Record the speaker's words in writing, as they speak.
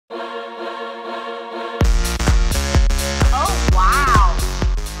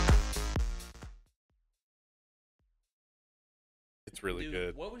It's really Dude,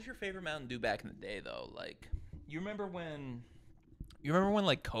 good. what was your favorite Mountain Dew back in the day, though? Like, you remember when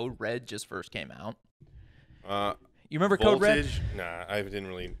like Code Red just first came out? You remember Code Red? Voltage? Nah, I didn't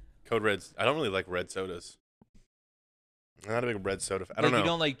really. Code Reds. I don't really like red sodas. I'm not a big red soda. I don't know. You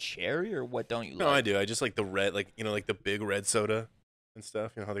don't like cherry, or what don't you like? No, I do. I just like the red, like like the big red soda and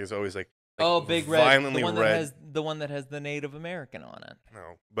stuff. You know how there's always like Big Red, violently red. The one that has the Native American on it.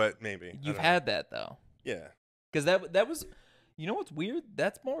 No, but maybe You've had that though. Yeah, because that was, you know what's weird?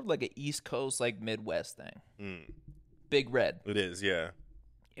 That's more of like an East Coast, like Midwest thing. Big Red. It is. Yeah,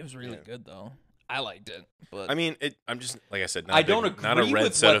 it was really good though. I liked it, but I mean, I'm just like I said. I don't agree not a red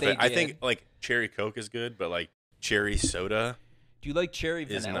with soda what they fan. I did. think like cherry Coke is good, but like cherry soda. Do you like cherry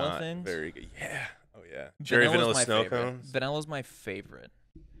is vanilla not things? Very good. Yeah. Oh yeah. Cherry vanilla snow cones. Vanilla's my favorite.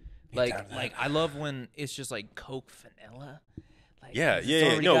 Like I love when it's just like Coke vanilla. Like, yeah.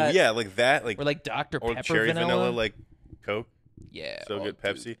 Like that, like or like Dr. or Pepper cherry vanilla, like Coke. Yeah. So good.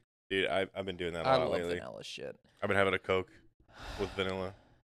 Pepsi. Dude, I've been doing that a lot lately. I love vanilla shit. I've been having a Coke with vanilla.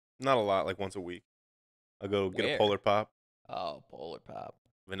 Not a lot, like once a week. I'll go get a Polar Pop. Oh, Polar Pop.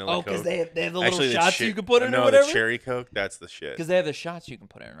 Vanilla Coke. Because they have the little shots you can put in or no, whatever? the cherry Coke, that's the shit. Because they have the shots you can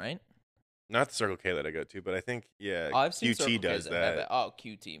put in, right? Not the Circle K that I go to, but I think, I've seen QT Circle does Ks that.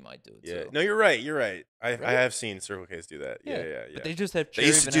 QT might do it too. No, you're right. I Really? have seen Circle Ks do that. Yeah. But they just have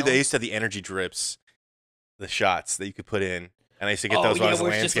cherry They used to have the energy drips, the shots that you could put in. And I used to get those when I was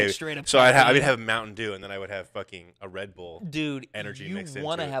landscaping. So I would have Mountain Dew, and then I would have fucking a Red Bull. Dude, energy you mixed into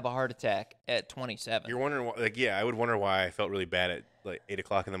want to it. have a heart attack at 27. You're wondering, I would wonder why I felt really bad at like 8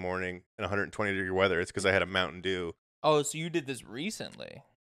 o'clock in the morning in 120-degree weather. It's because I had a Mountain Dew. Oh, so you did this recently?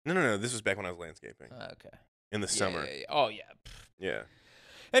 No. This was back when I was landscaping. Okay. In the summer. Yeah. Oh yeah. Yeah.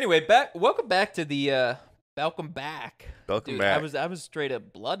 Anyway, welcome back to the welcome back. Welcome back. I was straight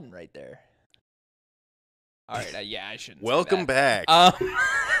up blooding right there. All right, I shouldn't. Welcome back. I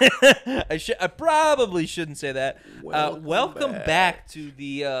probably shouldn't say that. Welcome back to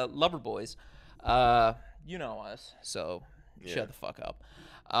the Lover Boys. You know us, so shut the fuck up.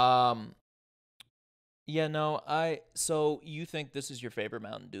 So you think this is your favorite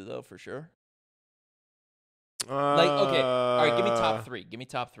Mountain Dew though, for sure? Like, okay, all right, give me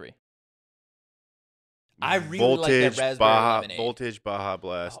top three. I really like that raspberry lemonade. Voltage, Baja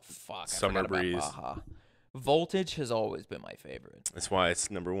Blast, Summer Breeze. Baja. Voltage has always been my favorite. That's why it's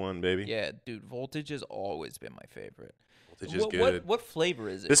number one, baby. Yeah, dude, Voltage has always been my favorite. Voltage is good. What flavor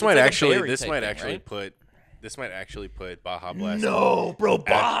is it? This might actually put Baja Blast. No, bro,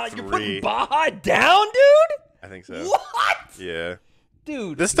 Baja. You're putting Baja down, dude? I think so. What? Yeah.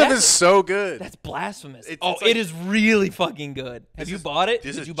 Dude, this stuff is so good. That's blasphemous. It is really fucking good. Have you bought it?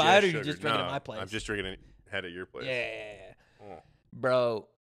 Did you buy it, or you just drinking it at my place? I'm just drinking it at your place. Yeah. Oh. Bro,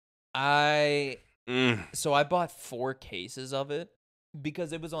 so I bought 4 cases of it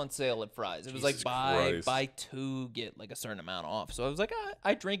because it was on sale at Fry's. It was like buy 2, get like a certain amount off. So I was like,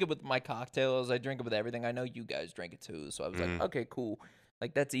 I drink it with my cocktails. I drink it with everything. I know you guys drink it too. So I was like, okay, cool.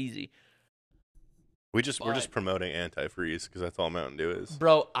 Like, that's easy. We're just promoting antifreeze because that's all Mountain Dew is.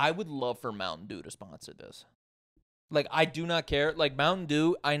 Bro, I would love for Mountain Dew to sponsor this. Like, I do not care. Like, Mountain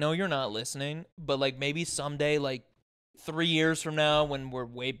Dew, I know you're not listening, but like maybe someday, like 3 years from now when we're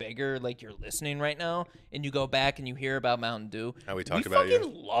way bigger, like you're listening right now, and you go back and you hear about Mountain Dew. How we talk about you. We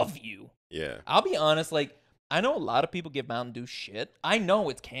fucking love you. Yeah. I'll be honest, like, I know a lot of people give Mountain Dew shit. I know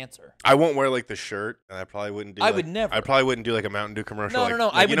it's cancer. I won't wear like the shirt, and I probably wouldn't do. I probably wouldn't do like a Mountain Dew commercial. No.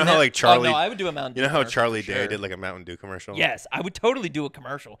 Like, you know how like Charlie? Oh, no, I would do a Mountain Dew. You know how Charlie Day did like a Mountain Dew commercial? Yes, I would totally do a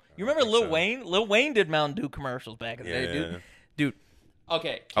commercial. You remember Lil Wayne? Lil Wayne did Mountain Dew commercials back in the day, dude.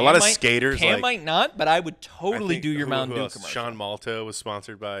 Okay. A lot of skaters. Cam might not, but I would totally do your Mountain Dew commercial. Sean Malto was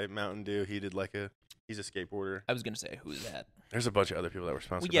sponsored by Mountain Dew. He did like he's a skateboarder. I was gonna say, who's that? There's a bunch of other people that were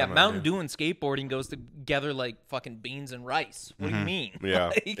sponsored. Well, yeah, Mountain Dew and skateboarding goes together like fucking beans and rice. What do you mean?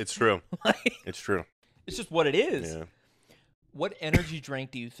 Yeah, it's true. It's true. It's just what it is. Yeah. What energy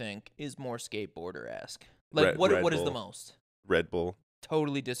drink do you think is more skateboarder-esque? Like, what is the most? Red Bull.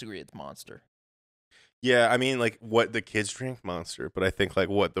 Totally disagree. It's Monster. Yeah, I mean, like what the kids drink, Monster, but I think like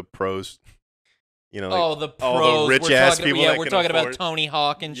what the pros, like, the pros, all the rich ass people. Yeah, we're talking about Tony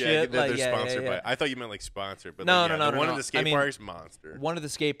Hawk and shit. They're sponsored by. I thought you meant like sponsored, but no. One of the skate parks, Monster. One of the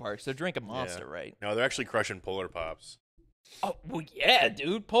skate parks, they're drinking Monster, right? No, they're actually crushing Polar Pops. Oh well, yeah,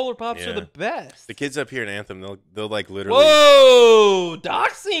 dude. Polar Pops are the best. The kids up here in Anthem, they'll like literally. Whoa,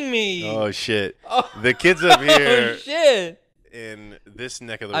 doxing me! Oh shit! The kids up here. Oh shit! In this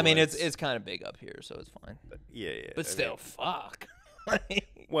neck of the woods. I mean, it's kind of big up here, so it's fine. Yeah. But still, fuck.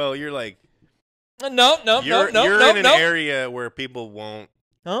 Well, you're like. No. You're in an area where people won't.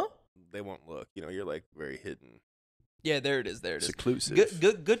 Huh? They won't look. You're like very hidden. Yeah, there it is. There it is. Seclusive.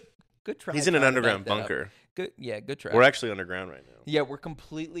 Good try. He's in an underground bunker. Good try. We're actually underground right now. Yeah, we're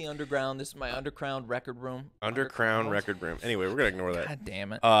completely underground. This is my underground record room. Underground record room. Anyway, we're gonna ignore that. God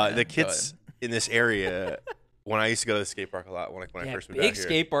damn it. The kids in this area. When I used to go to the skate park a lot when I first moved out here. Big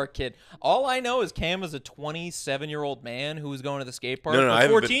skate park kid. All I know is Cam is a 27-year-old man who was going to the skate park. No,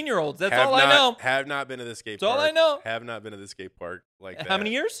 for 14-year-olds. That's all I know. Have not been to the skate park. That's all I know. Have not been to the skate park like that. How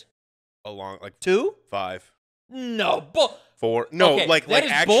many years? Like 2? 5. No, 4. No, okay, like that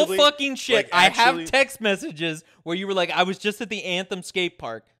is actually, bull fucking shit. like actually, I have text messages where you were like, I was just at the Anthem skate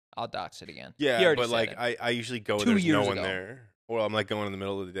park. I'll dox it again. Yeah, but like I usually go and there's no one ago. there. Or I'm like going in the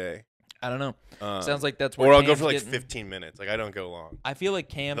middle of the day. I don't know. Sounds like that's where Or I'll Cam's go for like getting... 15 minutes. Like I don't go long. I feel like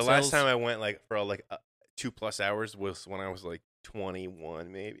Cam The last time I went like for like 2+ hours was when I was like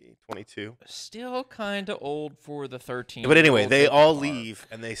 21, maybe 22. Still kind of old for the 13. But anyway, they all leave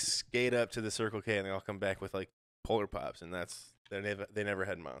and they skate up to the Circle K and they all come back with like Polar Pops, and they never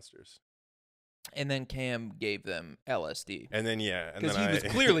had Monsters. And then Cam gave them LSD. And then because he was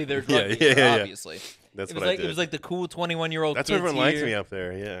clearly their drug dealer, obviously. That's what I did. It was like the cool 21-year-old. That's what everyone liked me up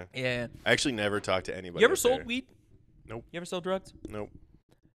there. Yeah. Yeah. I actually never talked to anybody. You ever sold weed? Nope. You ever sell drugs? Nope.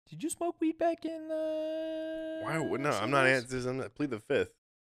 Did you smoke weed back in? Why? No, I'm not. I'm not. Plead the fifth.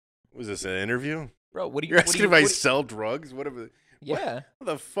 Was this an interview? Bro, what do you? You're asking if I sell drugs? Whatever. Yeah. What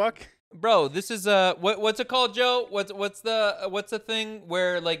the fuck? Bro, this is what's it called, Joe? What's the thing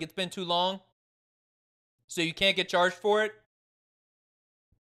where like it's been too long, so you can't get charged for it?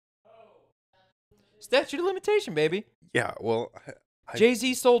 Statute of limitation, baby. Yeah, well,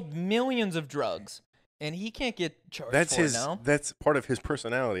 Jay-Z sold millions of drugs, and he can't get charged for it now. That's part of his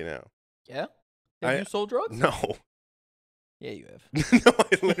personality now. Yeah? Have you sold drugs? No. Yeah, you have. No,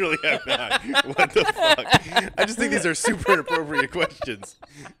 I literally have not. What the fuck? I just think these are super inappropriate questions.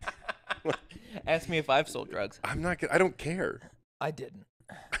 Ask me if I've sold drugs. I'm not. I don't care. I didn't.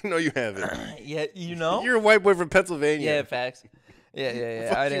 I know you haven't. Yeah, you know. You're a white boy from Pennsylvania. Yeah, facts.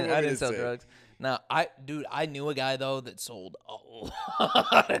 Yeah. I didn't sell drugs. No, I knew a guy though that sold a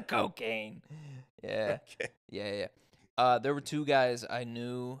lot of cocaine. Yeah. Okay. Yeah. There were 2 guys I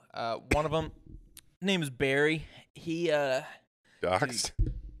knew. One of them, name is Barry. He Doxed.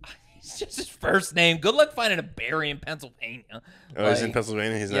 It's just his first name. Good luck finding a Barry in Pennsylvania. Oh, he's in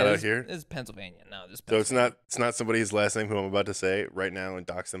Pennsylvania. He's not out here. This is Pennsylvania. No, this. So it's not somebody's last name who I'm about to say right now and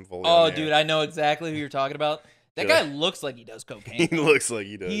dox them fully. Oh, dude, I know exactly who you're talking about. That guy looks like he does cocaine. He looks like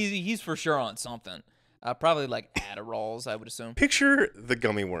he does. He's for sure on something. Probably like Adderalls, I would assume. Picture the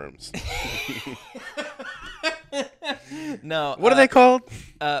gummy worms. No. What are they called?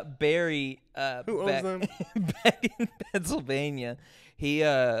 Barry. Who owns them? Back in Pennsylvania, he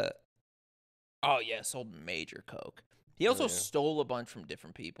sold major coke. He also stole a bunch from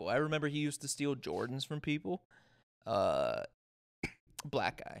different people. I remember he used to steal Jordans from people.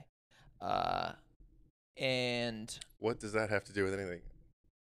 Black guy. And what does that have to do with anything?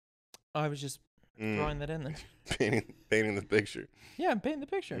 I was just throwing that in there. Painting the picture. Yeah, I'm painting the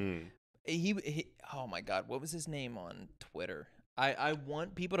picture. He oh my God, what was his name on Twitter? I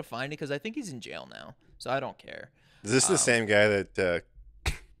want people to find it because I think he's in jail now, so I don't care. Is this the same guy that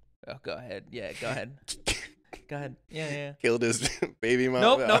oh, go ahead. Yeah, go ahead. Go ahead. Yeah. Killed his baby mom?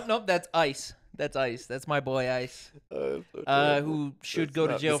 Nope. That's Ice. That's my boy Ice. Who should go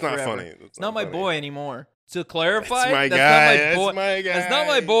to jail forever. Not funny. It's not my boy anymore. To clarify, that's my guy. That's my guy. That's not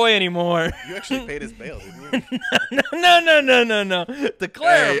my boy anymore. You actually paid his bail, didn't you? No. To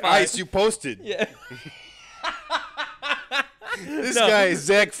clarify, hey, Ice, you posted. Yeah. This guy is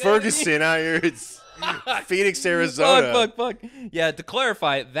Zach Ferguson out here. It's Phoenix, Arizona. Fuck. Yeah, to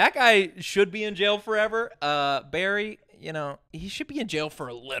clarify, that guy should be in jail forever. Barry, he should be in jail for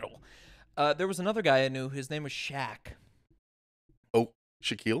a little. There was another guy I knew. His name was Shaq. Oh,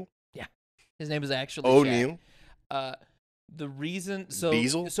 Shaquille? Yeah. His name was actually O'Neal. Shaq. The reason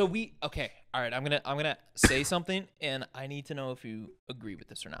okay. All right, I'm gonna say something and I need to know if you agree with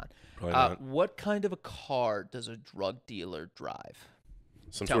this or not. Probably not. What kind of a car does a drug dealer drive?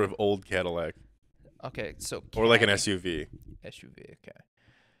 Some sort of old Cadillac. Okay, so or like an SUV. SUV, okay.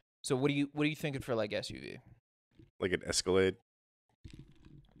 So what are you thinking for like SUV? Like an Escalade.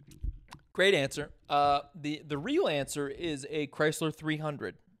 Great answer. The real answer is a Chrysler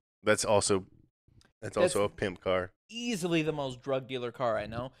 300. That's also a pimp car. Easily the most drug dealer car I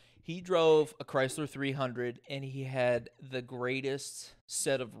know. He drove a Chrysler 300 and he had the greatest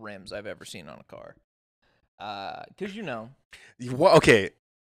set of rims I've ever seen on a car. Cause okay,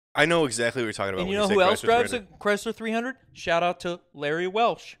 I know exactly what you're talking about. And you know who else drives a Chrysler 300? Shout out to Larry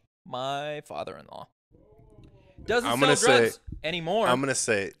Welsh, my father-in-law. Doesn't sell drugs anymore. I'm gonna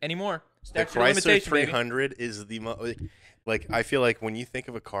say anymore. The Chrysler 300 is the like I feel like when you think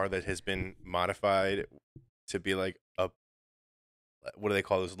of a car that has been modified to be like a what do they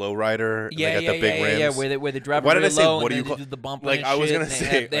call those lowrider? Yeah, they got the big rims. Yeah. Where they drive Why did I say low what do and you do the bumper? Like and I was shit, gonna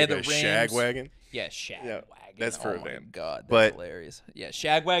say they have like the a rims. Shagwagon. Yeah, Shagwagon. Yeah, that's for a van. Oh my god, but that's hilarious. Yeah,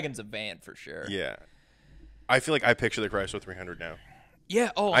 Shagwagon's a van for sure. Yeah, I feel like I picture the Chrysler 300 now.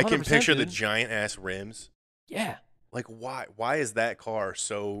 Yeah. Oh, 100%, I can picture dude. the giant ass rims. Yeah. Like why? Why is that car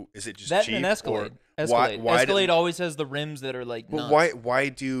so? Is it just that cheap? And an Escalade? Why Escalade always has the rims that are like. But nuts. why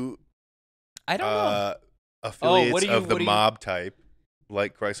do? I don't know. Affiliates of the mob type,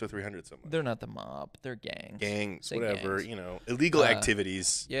 like Chrysler 300 so much. They're not the mob. They're gangs. Gangs, whatever. Gangs. You know, illegal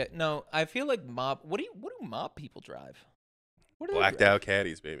activities. Yeah. No, I feel like mob. What do mob people drive? What do Blacked they drive? out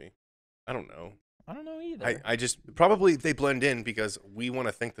caddies, baby. I don't know. I don't know either. I just probably they blend in because we want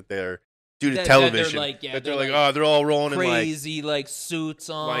to think that they're due to television. They're like, oh, they're all rolling crazy, in like suits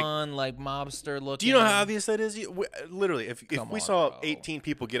on, like mobster looking. Do you know how obvious that is? Literally, if we saw 18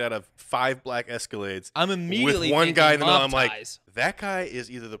 people get out of 5 black Escalades, I'm immediately with one guy in the middle, I'm like, ties. that guy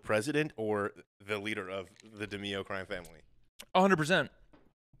is either the president or the leader of the DeMio crime family. 100%.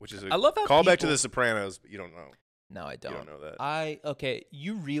 Which is a I love how callback to The Sopranos, but you don't know. No, I don't. You don't know that. Okay,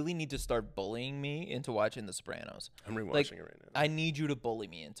 you really need to start bullying me into watching The Sopranos. I'm rewatching it right now. I need you to bully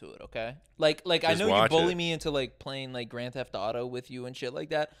me into it, okay? Like I know you bully me into like playing like Grand Theft Auto with you and shit like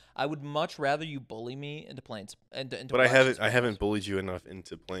that. I would much rather you bully me into playing But I haven't bullied you enough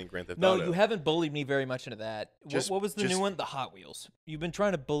into playing Grand Theft Auto. No, you haven't bullied me very much into that. What was the new one? The Hot Wheels. You've been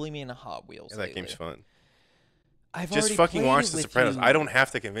trying to bully me into Hot Wheels. Yeah, that game's fun. I've just fucking watch The Sopranos. I don't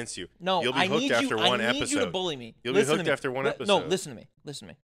have to convince you. No, you'll be hooked after one episode. I need you to bully me. You'll be hooked after one episode. No, listen to me. Listen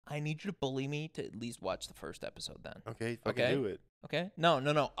to me. I need you to bully me to at least watch the first episode then. Okay, fucking do it. Okay?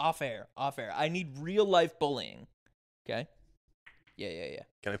 No. Off air. I need real life bullying. Okay? Yeah.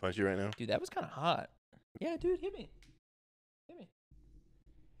 Can I punch you right now? Dude, that was kind of hot. Yeah, dude, hit me. Think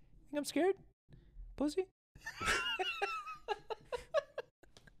I'm scared? Pussy?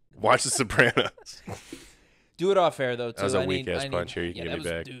 Watch The Sopranos. Do it off air though. Too. That was a weak ass punch here. You can give me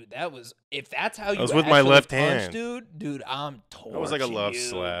back, dude. That was if that's how you. I was with my left hand, dude. I'm torching. That was like a love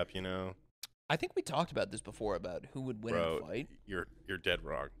slap, you know. I think we talked about this before about who would win in a fight. You're dead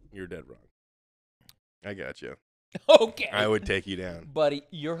wrong. You're dead wrong. I got you. Okay. I would take you down, buddy.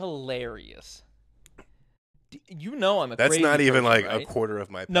 You're hilarious. You know I'm a. That's crazy not even person, like right? a quarter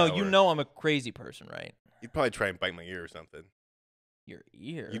of my power. No, you know I'm a crazy person, right? You'd probably try and bite my ear or something. Your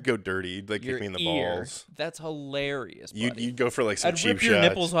ear. You'd go dirty. You'd like kick me in the balls. That's hilarious. Buddy. You'd go for like some cheap shots. I'd rip your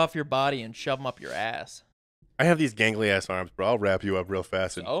nipples off your body and shove them up your ass. I have these gangly ass arms, bro. I'll wrap you up real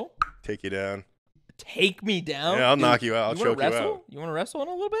fast and take you down. Take me down? Yeah, I'll knock you out. I'll choke you out. You want to wrestle in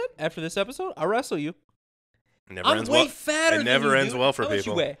a little bit after this episode? I'll wrestle you. I'm way fatter than you. It never ends well for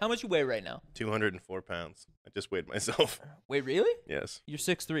people. How much you weigh right now? 204 pounds. I just weighed myself. Wait, really? Yes. You're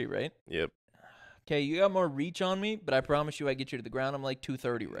 6'3", right? Yep. Okay, you got more reach on me, but I promise you I get you to the ground. I'm like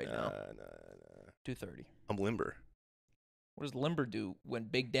 230 right now. Nah. 230. I'm limber. What does limber do when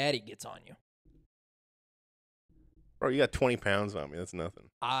Big Daddy gets on you? Bro, you got 20 pounds on me. That's nothing.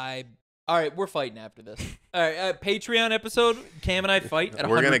 All right, we're fighting after this. All right, Patreon episode. Cam and I fight at 100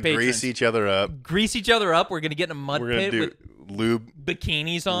 We're going to grease each other up. Grease each other up. We're going to get in a mud pit with lube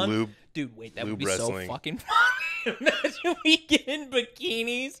bikinis on. Lube. Dude, wait, that would be wrestling. so fucking fun. Imagine we get in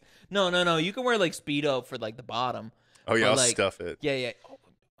bikinis. No. You can wear like Speedo for like the bottom. Oh, yeah, I'll stuff it. Yeah. Oh,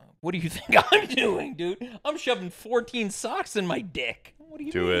 what do you think I'm doing, dude? I'm shoving 14 socks in my dick. What do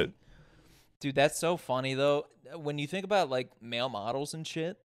you mean? Do it. Dude, that's so funny, though. When you think about like male models and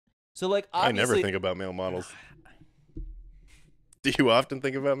shit. So, like, I never think about male models. Do you often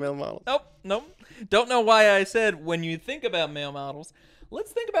think about male models? Nope. Don't know why I said when you think about male models.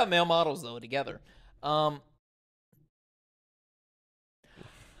 Let's think about male models, though, together. So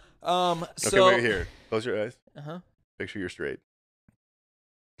okay, wait here. Close your eyes. Picture you're straight.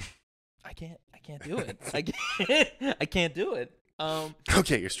 I can't do it. I can't do it.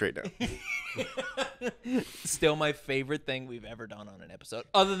 Okay, you're straight now. Still my favorite thing we've ever done on an episode,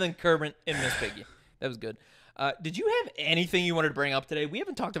 other than Kermit and Miss Piggy. That was good. Did you have anything you wanted to bring up today? We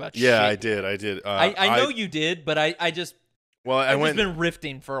haven't talked about shit. Yeah, I did. I know you did, but I've just been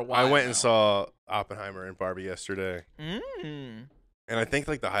rifting for a while. I went and saw Oppenheimer and Barbie yesterday. And I think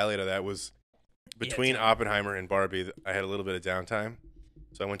like the highlight of that was between Oppenheimer and Barbie, I had a little bit of downtime.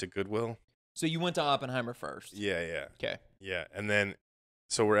 So I went to Goodwill. So you went to Oppenheimer first? Yeah. Okay. Yeah, and then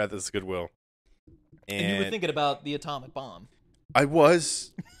so we're at this Goodwill. And you were thinking about the atomic bomb. I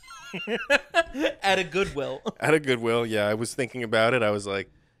was. At a Goodwill. At a Goodwill, yeah. I was thinking about it. I was like,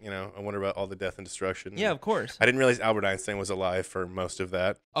 I wonder about all the death and destruction. Yeah, of course. I didn't realize Albert Einstein was alive for most of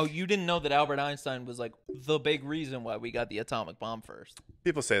that. Oh, you didn't know that Albert Einstein was like the big reason why we got the atomic bomb first.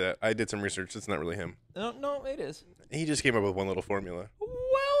 People say that. I did some research. It's not really him. No, it is. He just came up with one little formula. Well,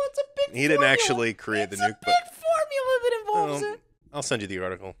 it's a big He didn't actually create the nuke. It's a big formula that involves it. I'll send you the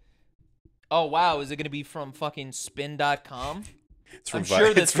article. Oh, wow. Is it going to be from fucking spin.com? It's from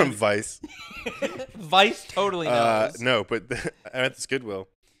Vice. It's from Vice. Vice totally knows. No, but I'm at this Goodwill,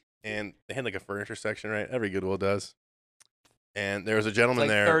 and they had like a furniture section, right? Every Goodwill does. And there was a gentleman it's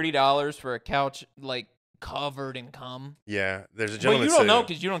like there. $30 for a couch, like covered in cum. Yeah, there's a gentleman. Well, you don't know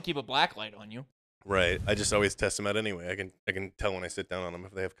because you don't keep a black light on you. Right. I just always test them out anyway. I can tell when I sit down on them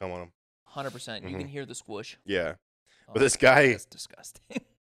if they have cum on them. 100%. You can hear the squish. Yeah. Oh, but this guy. That's disgusting.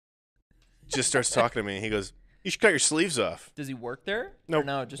 just starts talking to me. He goes, "You should cut your sleeves off." Does he work there? Nope.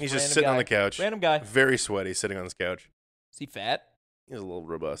 No, just he's just sitting on the couch. Random guy. Very sweaty, sitting on this couch. Is he fat? He's a little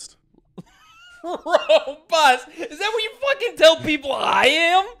robust. Robust? Is that what you fucking tell people I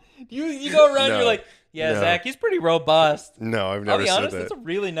am? You go around, you're like, yeah, Zach, he's pretty robust. No, I've never said honest, that. That's a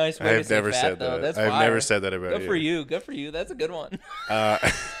really nice way to say never fat, said though. that. That's I've fire. never said that about you. Good for you. Good for you. That's a good one.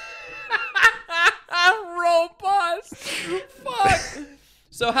 Robust. Fuck.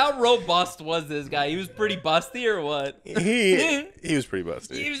 So how robust was this guy? He was pretty busty or what? He was pretty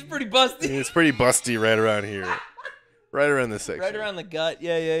busty. He was pretty busty. He was pretty busty right around here. Right around this section. Right around the gut.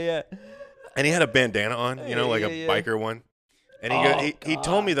 Yeah. And he had a bandana on, like a biker one. And he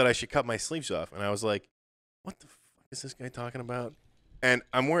told me that I should cut my sleeves off. And I was like, what the fuck is this guy talking about? And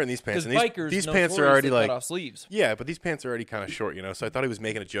I'm wearing these pants. And these pants are already like. Cut off sleeves. Yeah, but these pants are already kind of short, So I thought he was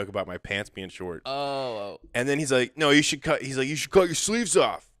making a joke about my pants being short. Oh. And then he's like, no, you should cut. He's like, you should cut your sleeves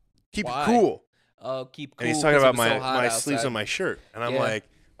off. Keep it cool. Oh, keep cool. And he's talking about my sleeves on my shirt. And I'm like,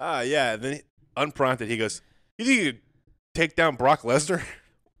 yeah. And then unprompted, he goes, you think you could take down Brock Lesnar?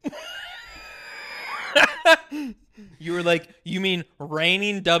 You were like, you mean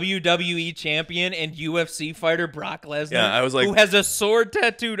reigning WWE champion and UFC fighter Brock Lesnar? Yeah, I was like, who has a sword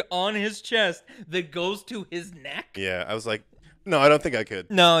tattooed on his chest that goes to his neck? Yeah, I was like, no, I don't think I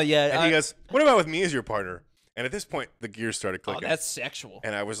could. No, yeah. And he goes, what about with me as your partner? And at this point, the gears started clicking. Oh, that's sexual.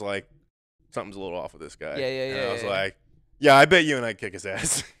 And I was like, something's a little off with this guy. Yeah. And I was like, yeah, I bet you and I'd kick his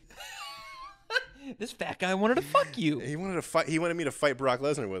ass. This fat guy wanted to fuck you. He wanted to fight. He wanted me to fight Brock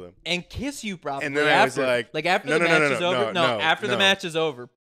Lesnar with him and kiss you, probably. And then I was like, after the match is over. No, after the match is over.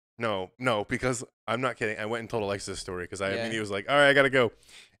 No, because I'm not kidding. I went and told Alexa this story because I immediately was like, all right, I gotta go.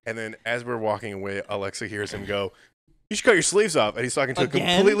 And then as we're walking away, Alexa hears him go, you should cut your sleeves off. And he's talking to a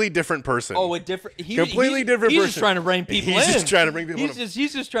completely different person. Oh, a different, completely different person. He's just trying to bring people in. He's just trying to bring people in.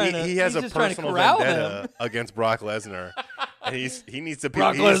 He's just trying to. He has a personal vendetta against Brock Lesnar, and he needs to.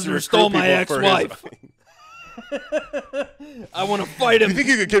 Brock Lesnar stole my ex-wife. I want to fight him. You think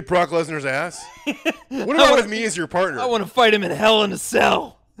you could kick Brock Lesnar's ass? What about with me as your partner? I want to fight him in Hell in a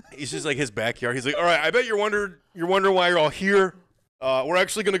Cell. He's just like his backyard. He's like, all right, I bet you're wondering why you're all here. We're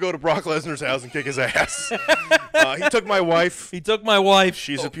actually going to go to Brock Lesnar's house and kick his ass. He took my wife.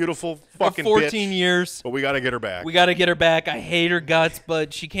 She's a beautiful fucking 14 bitch, years. But we got to get her back. I hate her guts,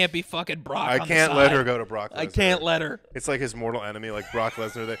 but she can't be fucking Brock. I can't let her go to Brock Lesnar. I can't let her. It's like his mortal enemy, like Brock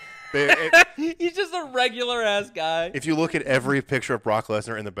Lesnar. He's just a regular ass guy. If you look at every picture of Brock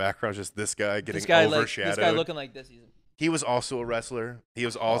Lesnar in the background, just this guy getting overshadowed. This guy looking like this. He was also a wrestler. He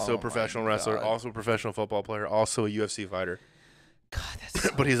was also a professional wrestler, also a professional football player, also a UFC fighter. God, that's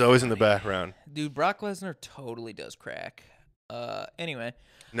so but he's always in the background. Dude, Brock Lesnar totally does crack. Anyway.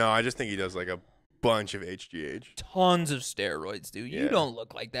 No, I just think he does like a bunch of HGH. Tons of steroids, dude. You don't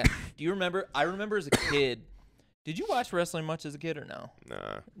look like that. Do you remember? I remember as a kid. Did you watch wrestling much as a kid or no?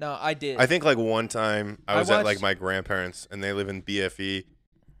 Nah. No, I did. I think like one time I was at like my grandparents and they live in BFE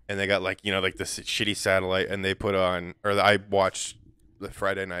and they got like, like this shitty satellite and they put on, or I watched the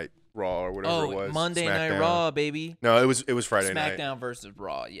Friday Night Raw or whatever it was. Monday Night Raw, baby. No, it was Friday night. SmackDown versus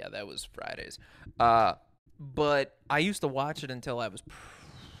Raw. Yeah, that was Fridays. But I used to watch it until I was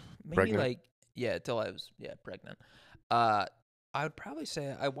maybe pregnant? until I was pregnant. I would probably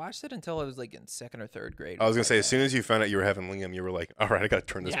say I watched it until I was like in 2nd or 3rd grade. I was gonna say as soon as you found out you were having Liam, you were like, all right, I gotta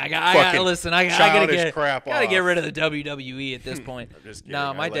turn this. Yeah, I gotta listen. I gotta crap gotta off. get rid of the WWE at this point. I'm just kidding.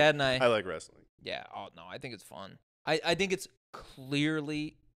 No, my dad and I like wrestling. Yeah. Oh no, I think it's fun. I think it's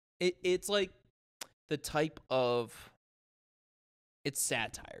clearly it's like the type of it's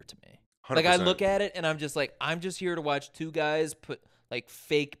satire to me. 100%. Like I look at it and I'm just like, I'm just here to watch two guys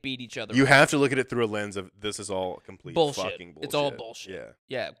fake beat each other. You have to look at it through a lens of this is all complete fucking bullshit. It's all bullshit.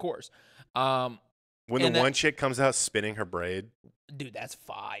 Yeah, of course. When the one chick comes out spinning her braid, dude, that's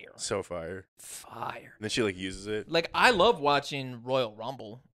fire. So fire. Fire. And then she like uses it. Like I love watching Royal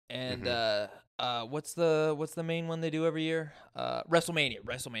Rumble. And what's the main one they do every year?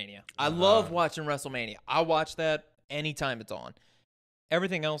 WrestleMania. I love watching WrestleMania. I watch that anytime it's on.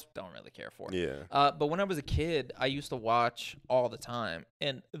 Everything else, don't really care for. Yeah. But when I was a kid, I used to watch all the time.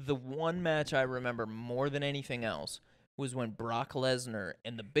 And the one match I remember more than anything else was when Brock Lesnar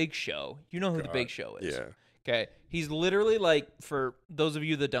and The Big Show, you know who The Big Show is. Yeah. Okay. He's literally like, for those of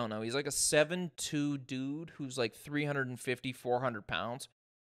you that don't know, he's like a 7'2" dude who's like 350, 400 pounds.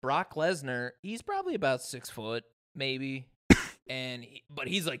 Brock Lesnar, he's probably about 6 foot, maybe. But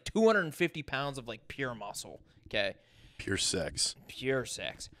he's like 250 pounds of like pure muscle. Okay. Pure sex. Pure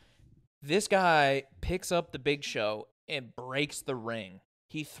sex. This guy picks up The Big Show and breaks the ring.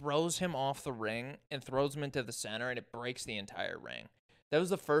 He throws him off the ring and throws him into the center, and it breaks the entire ring. That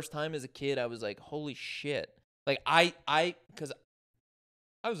was the first time as a kid I was like, holy shit. Like, because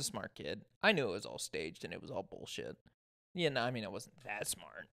I was a smart kid. I knew it was all staged and it was all bullshit. Yeah, no, I mean, I wasn't that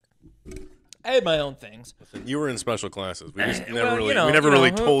smart. I had my own things. Listen, you were in special classes. We just never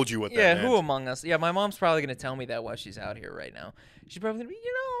really told you what that meant. Yeah, who among us? Yeah, my mom's probably going to tell me that while she's out here right now. She's probably going to be,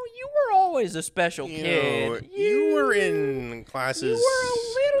 you were always a special kid. You were in classes. You were a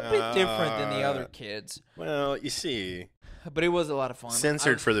little bit different than the other kids. Well, you see. But it was a lot of fun.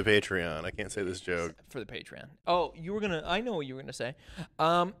 Censored for the Patreon. I can't say this joke. For the Patreon. Oh, I know what you were going to say.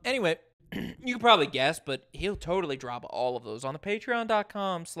 Anyway. You can probably guess, but he'll totally drop all of those on the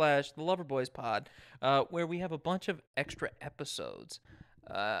patreon.com/theloverboyspod, where we have a bunch of extra episodes.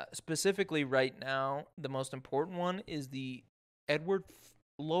 Specifically right now, the most important one is the Edward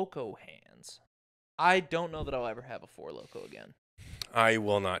Loco hands. I don't know that I'll ever have a Four Loco again. I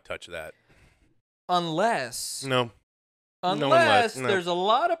will not touch that. Unless there's a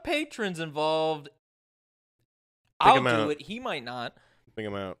lot of patrons involved. I'll do it. He might not. Bring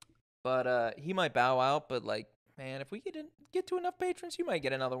him out. But he might bow out. But, like, man, if we get to enough patrons, you might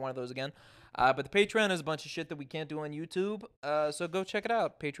get another one of those again. But the Patreon is a bunch of shit that we can't do on YouTube. So go check it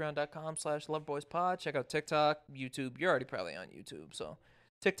out. Patreon.com/loveboyspod. Check out TikTok, YouTube. You're already probably on YouTube. So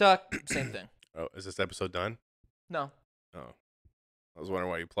TikTok, same thing. Oh, is this episode done? No. Oh. I was wondering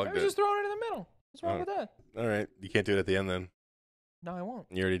why you plugged it. I was just throwing it in the middle. What's wrong with that? All right. You can't do it at the end then. No, I won't.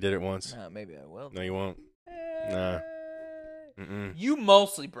 You already did it once. No, maybe I will. No, you won't. Nah. You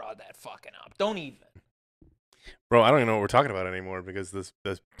mostly brought that fucking up. Don't even. Bro, I don't even know what we're talking about anymore because this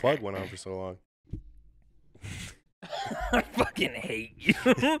plug went on for so long. I fucking hate you.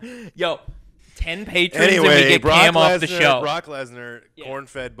 Yo, 10 patrons and we get Cam off the show. Brock Lesnar,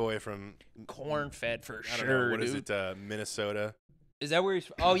 corn-fed boy from... Corn-fed for sure, I don't know, what is it, Minnesota? Is that where he's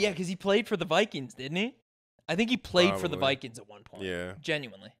from? Oh, yeah, because he played for the Vikings, didn't he? I think he played for the Vikings at one point. Yeah.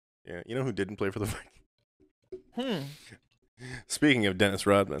 Genuinely. Yeah. You know who didn't play for the Vikings? Speaking of Dennis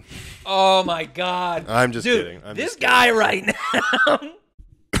Rodman. Oh, my God. I'm just kidding. This guy right now.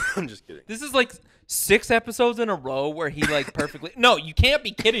 I'm just kidding. This is like 6 episodes in a row where he like perfectly. No, you can't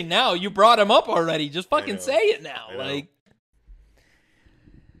be kidding now. You brought him up already. Just fucking say it now. Like,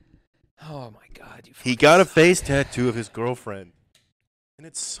 oh, my God. He got a face tattoo of his girlfriend. And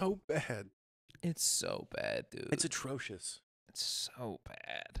it's so bad. It's so bad, dude. It's atrocious. It's so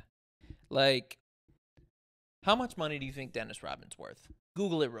bad. Like, how much money do you think Dennis Rodman's worth?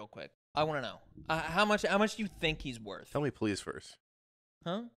 Google it real quick. I want to know. How much do you think he's worth? Tell me please first.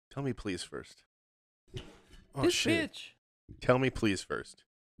 Huh? Tell me please first. Oh, this shit. bitch. Tell me please first.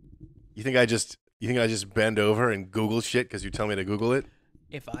 You think I just bend over and Google shit because you tell me to Google it?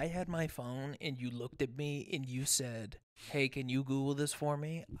 If I had my phone and you looked at me and you said, hey, can you Google this for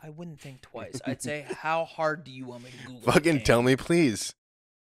me? I wouldn't think twice. I'd say, how hard do you want me to Google Fucking tell me please.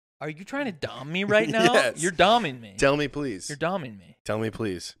 Are you trying to dom me right now? Yes. You're doming me. Tell me please. You're doming me. Tell me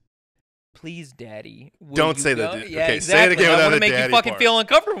please. Please, Daddy. Don't say that. Yeah, okay, exactly. say it again without I want a to make daddy you fucking part. feel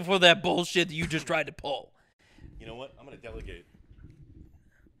uncomfortable for that bullshit that you just tried to pull. You know what? I'm going to delegate.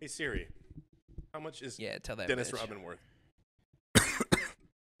 Hey, Siri. How much is tell that Dennis bitch. Rodman worth? That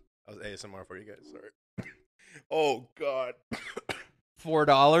was ASMR for you guys. Sorry. Oh, God.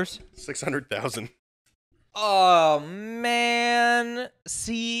 $4? 600,000. Oh, man.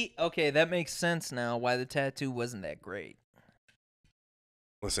 See? Okay, that makes sense now why the tattoo wasn't that great.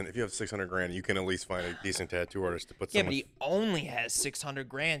 Listen, if you have $600,000, you can at least find a decent tattoo artist to put. Yeah, but he only has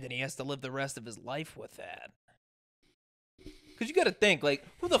 $600,000, and he has to live the rest of his life with that. Because you got to think, like,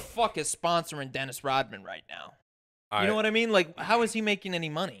 who the fuck is sponsoring Dennis Rodman right now? You know what I mean? Like, how is he making any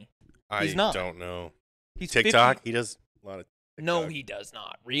money? He's not. I don't know. He's TikTok? 50. He does a lot of TikTok. No, he does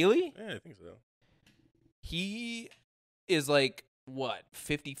not. Really? Yeah, I think so. He is like, what,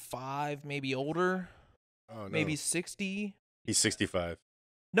 55, maybe older? Oh, no. Maybe 60? He's 65.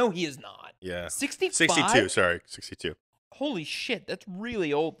 No, he is not. Yeah. 65? 62, sorry. 62. Holy shit, that's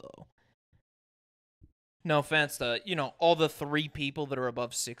really old, though. No offense to all the 3 people that are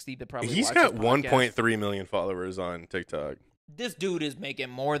above 60 that probably. He's got 1.3 million followers on TikTok. This dude is making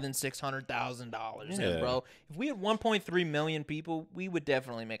more than $600,000, bro. If we had 1.3 million people, we would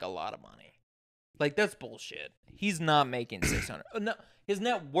definitely make a lot of money. Like, that's bullshit. He's not making 600. No, his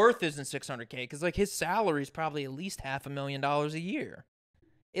net worth isn't 600K because like his salary is probably at least $500,000 a year,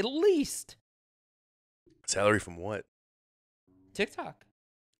 at least. Salary from what? TikTok.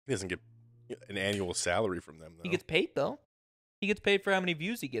 He doesn't get an annual salary from them, though. He gets paid, though. He gets paid for how many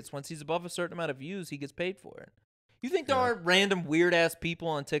views he gets. Once he's above a certain amount of views, he gets paid for it. You think there are random weird-ass people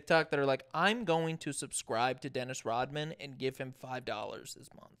on TikTok that are like, I'm going to subscribe to Dennis Rodman and give him $5 this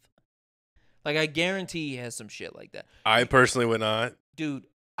month? Like, I guarantee he has some shit like that. I personally would not. Dude,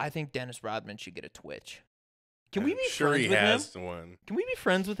 I think Dennis Rodman should get a Twitch. Can we be sure friends he with has him? One. Can we be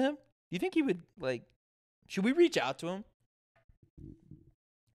friends with him? Do you think he would, like... Should we reach out to him?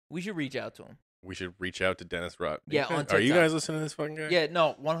 We should reach out to him. We should reach out to Dennis Rodman. Yeah, on TikTok. Are you guys listening to this fucking guy? Yeah,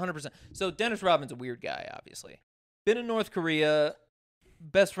 no, 100%. So Dennis Rodman's a weird guy, obviously. Been in North Korea,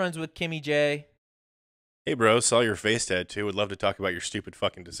 best friends with Kimmy J. Hey, bro, saw your face tattoo. Would love to talk about your stupid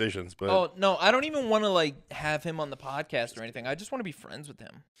fucking decisions, but... Oh, no, I don't even want to, like, have him on the podcast or anything. I just want to be friends with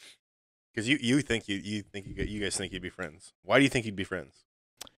him. Because you guys think you'd be friends. Why do you think you'd be friends?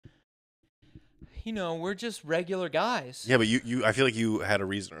 We're just regular guys. Yeah, but I feel like you had a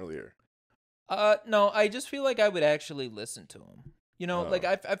reason earlier. No, I just feel like I would actually listen to him. Like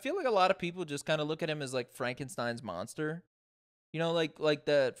I feel like a lot of people just kind of look at him as like Frankenstein's monster. Like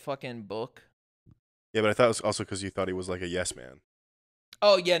that fucking book. Yeah, but I thought it was also because you thought he was like a yes man.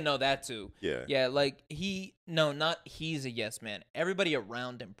 Oh yeah, no, that too. Yeah. Yeah, like not he's a yes man. Everybody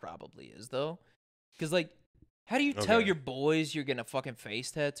around him probably is though. Because like, how do you tell your boys you're gonna fucking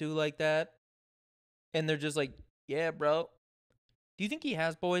face tattoo like that? And they're just like, yeah, bro. Do you think he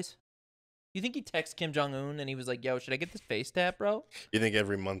has boys? Do you think he texts Kim Jong-un and he was like, yo, should I get this face tat, bro? You think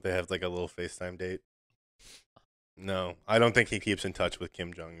every month they have like a little FaceTime date? No, I don't think he keeps in touch with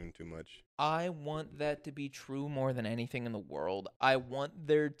Kim Jong-un too much. I want that to be true more than anything in the world. I want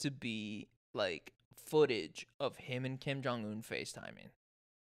there to be like footage of him and Kim Jong-un FaceTiming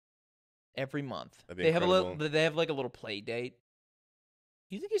every month. They have like a little play date.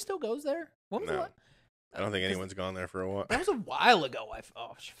 Do you think he still goes there? When was no. I don't think anyone's gone there for a while. That was a while ago.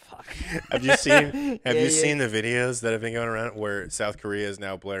 Oh, fuck. Have you seen the videos that have been going around where South Korea is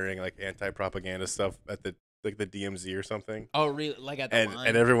now blaring like anti-propaganda stuff at the DMZ or something? Oh, really? Like at the line?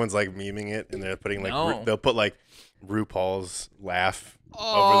 And everyone's like memeing it, and they're putting like they'll put like RuPaul's laugh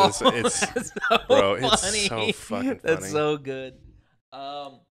over this. It's so bro, funny. it's so fucking funny. That's so good.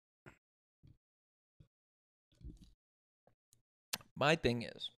 My thing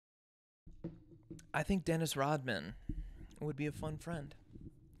is, I think Dennis Rodman would be a fun friend.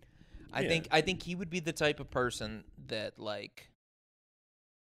 I think he would be the type of person that like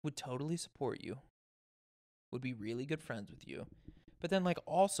would totally support you, would be really good friends with you, but then like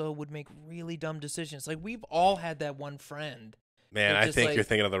also would make really dumb decisions. Like we've all had that one friend. Man, I think you're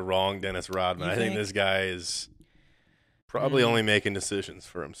thinking of the wrong Dennis Rodman. I think this guy is probably only making decisions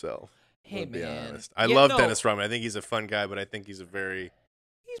for himself. Hey, man. Be honest. I love Dennis Rodman. I think he's a fun guy, but I think he's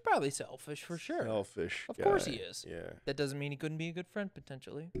he's probably selfish for sure. Selfish. Of course he is. Yeah. That doesn't mean he couldn't be a good friend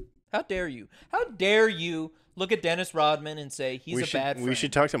potentially. How dare you? How dare you look at Dennis Rodman and say he's a bad friend? We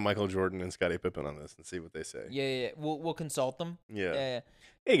should talk to Michael Jordan and Scottie Pippen on this and see what they say. Yeah. We'll consult them. Yeah.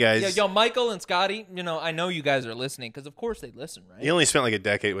 Hey guys. Yeah, yo, Michael and Scotty. I know you guys are listening because of course they listen, right? He only spent like a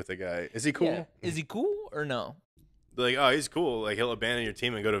decade with the guy. Is he cool? Yeah. Is he cool or no? Like, oh, he's cool. Like he'll abandon your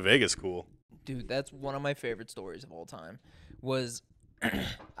team and go to Vegas. Cool. Dude, that's one of my favorite stories of all time.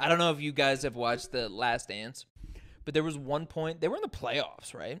 I don't know if you guys have watched The Last Dance, but there was one point they were in the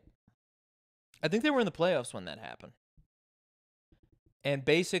playoffs, right? I think they were in the playoffs when that happened. And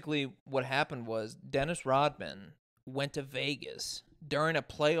basically what happened was Dennis Rodman went to Vegas during a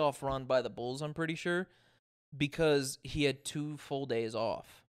playoff run by the Bulls, I'm pretty sure, because he had 2 full days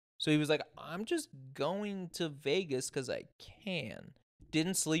off. So he was like, I'm just going to Vegas because I can.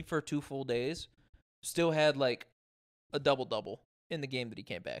 Didn't sleep for 2 full days. Still had like a double-double in the game that he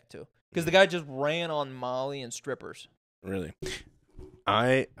came back to. Because the guy just ran on Molly and strippers. Really?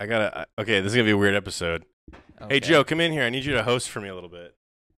 I gotta... Okay, this is gonna be a weird episode. Okay. Hey, Joe, come in here. I need you to host for me a little bit.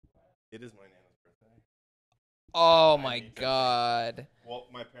 It is my nana's birthday. Oh, my God. Well,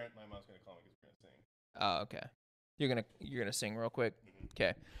 my mom's gonna call me because we're gonna sing. Oh, okay. You're gonna sing real quick?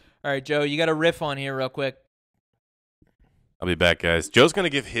 Okay. All right, Joe, you got a riff on here real quick. I'll be back, guys. Joe's gonna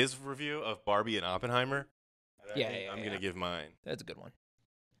give his review of Barbie and Oppenheimer. I'm gonna give mine. That's a good one.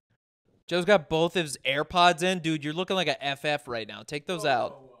 Joe's got both of his AirPods in. Dude, you're looking like a FF right now. Take those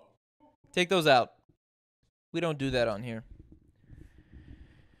out. Take those out. We don't do that on here.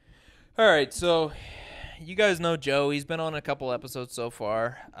 All right, so you guys know Joe. He's been on a couple episodes so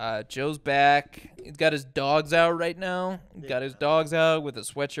far. Joe's back. He's got his dogs out right now. He's got his dogs out with a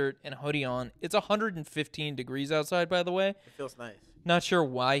sweatshirt and a hoodie on. It's 115 degrees outside, by the way. It feels nice. Not sure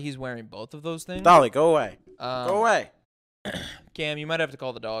why he's wearing both of those things. Dolly, go away. Go away. Cam, you might have to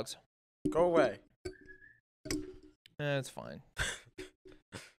call the dogs. Go away. It's fine.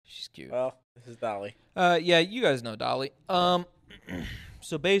 She's cute. Well, this is Dolly. Yeah, you guys know Dolly.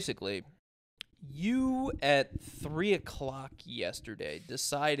 So basically, you at 3 o'clock yesterday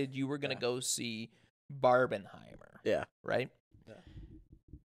decided you were gonna go see Barbenheimer. Yeah. Right? Yeah.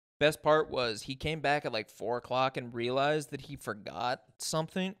 Best part was he came back at like 4 o'clock and realized that he forgot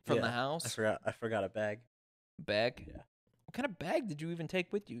something from the house. I forgot a bag. Bag? Yeah. What kind of bag did you even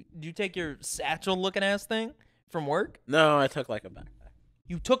take with you? Did you take your satchel-looking ass thing from work? No, I took like a backpack.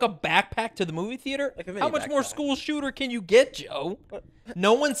 You took a backpack to the movie theater? Like a mini How much more backpack. school shooter can you get, Joe? What?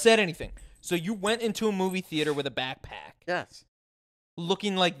 No one said anything. So you went into a movie theater with a backpack. Yes.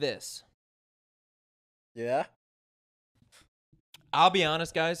 Looking like this. Yeah. I'll be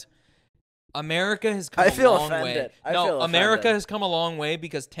honest, guys. America has come I feel a long offended. way. No, America has come a long way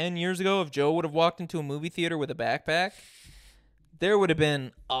because 10 years ago, if Joe would have walked into a movie theater with a backpack, there would have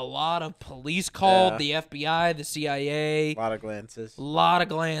been a lot of police called, the FBI, the CIA. A lot of glances. A lot of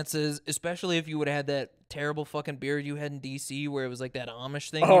glances, especially if you would have had that terrible fucking beard you had in D.C. where it was like that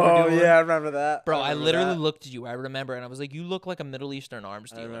Amish thing you were doing. Oh, yeah, I remember that. Bro, I literally looked at you. I remember, and I was like, you look like a Middle Eastern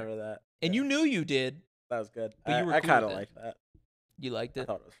arms dealer. I remember that. And you knew you did. That was good. But you were I cool kind of with it. liked that. You liked I it?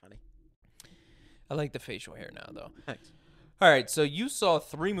 thought it was funny. I like the facial hair now, though. Thanks. All right, so you saw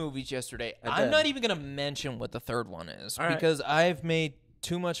 3 movies yesterday. I I'm did. not even going to mention what the third one is All right. because I've made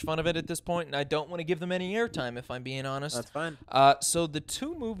too much fun of it at this point, and I don't want to give them any airtime, if I'm being honest. That's fine. So the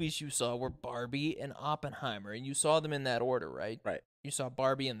 2 movies you saw were Barbie and Oppenheimer, and you saw them in that order, right? Right. You saw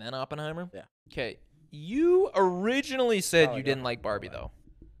Barbie and then Oppenheimer? Yeah. Okay. You originally said Oh, you I didn't got like it. Barbie, though.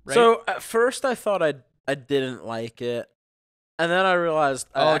 Right? So at first I thought I didn't like it, and then I realized.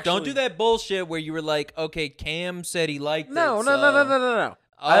 Don't do that bullshit where you were like, okay, Cam said he liked it. No. Okay,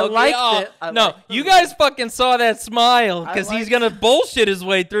 I liked it. I no, liked the you movie. guys fucking saw that smile because he's liked- gonna bullshit his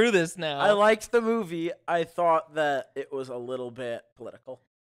way through this now. I liked the movie. I thought that it was a little bit political.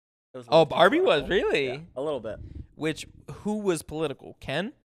 It was a Oh, little too Barbie was political. really? Yeah, a little bit. Who was political?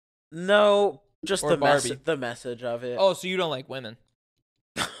 Ken? No, just Or the Barbie? the message of it. Oh, so you don't like women?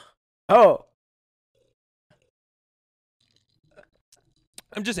 Oh,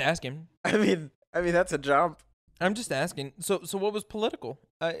 I'm just asking. I mean that's a jump. I'm just asking. So what was political?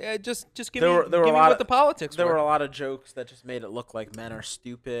 Just give There me, were- there were give a me lot what of- the politics There were. were a lot of jokes that just made it look like men are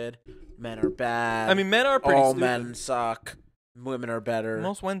stupid, men are bad. I mean, men are pretty all stupid. men suck, women are better.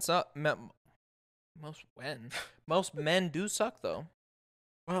 Most men suck. Most men do suck, though.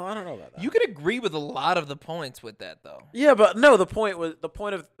 Well, I don't know about that. You could agree with a lot of the points with that, though. Yeah, but no. The point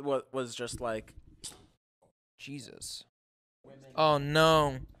of what was just like Jesus. Oh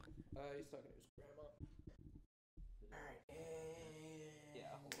no. Yeah.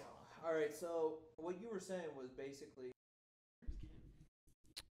 All right. So what you were saying was basically.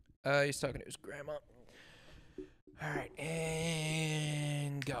 He's talking to his grandma. All right,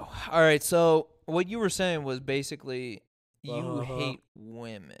 and go. All right. So what you were saying was basically you hate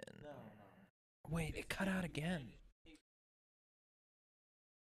women. Wait, it cut out again.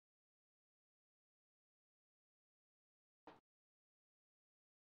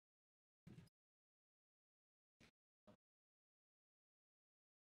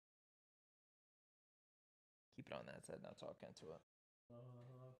 Keep it on that side, not talking to it. All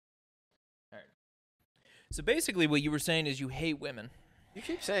right. So basically what you were saying is you hate women. you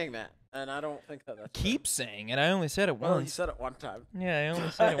keep saying that, and I don't think that that's Keep saying it. I only said it Well, you once. said it one time. Yeah, I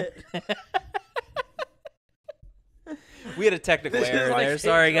only said it. We had a technical This is error like there. take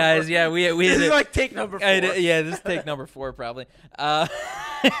Sorry, guys. number- Yeah, we This had is it. like take number 4. Yeah, this is take number 4 probably.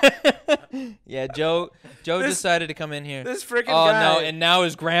 Yeah, Joe decided to come in here. This freaking Oh guy. no, and now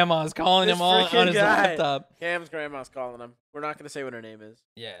his grandma's calling This him on freaking his guy. laptop. Cam's grandma's calling him. We're not going to say what her name is.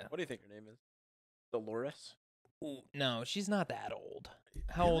 Yeah. What do you think her name is? Dolores? Ooh, no, she's not that old.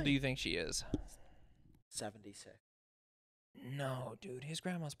 How old do you think she is? 76. No, dude, his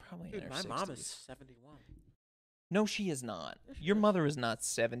grandma's probably in Dude, her my 60s. mom is 71. No, she is not. Yes, she Your is. mother is not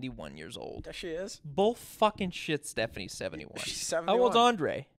 71 years old. Yes, she is. Bull fucking shit, Stephanie's 71. She's How 71. old's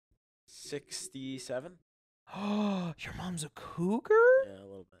Andre? 67? Oh, your mom's a cougar? Yeah, a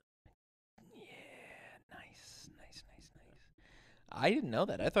little bit. Yeah, nice. I didn't know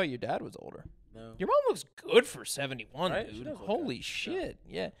that. I thought your dad was older. No. Your mom looks good for 71, Right? She dude. does look Holy good. shit.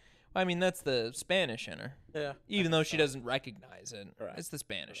 Yeah. I mean, that's the Spanish in her. Yeah. Even though she doesn't recognize it. Correct. It's the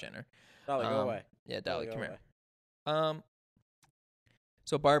Spanish in her. Dolly, go away. Yeah, Dolly, come go here. away.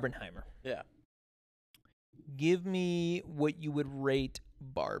 So Barbenheimer. Yeah. Give me what you would rate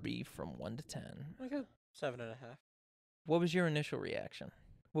Barbie from 1 to 10. Like a 7.5. What was your initial reaction?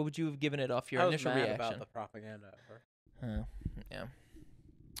 What would you have given it off your initial reaction? About the propaganda of her. Yeah.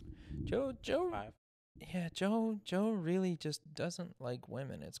 Joe. 5. Yeah, Joe really just doesn't like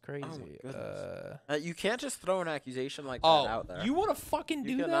women. It's crazy. You can't just throw an accusation like that out there. You want to fucking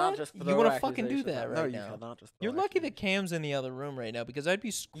do that? You want to fucking do that right now? now? You cannot just. You're lucky that Cam's in the other room right now because I'd be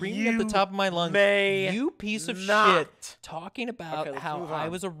screaming at the top of my lungs. You piece of shit, talking about how I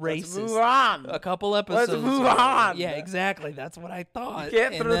was a racist. Let's move on. A couple episodes. Let's move on. Yeah, exactly. That's what I thought. You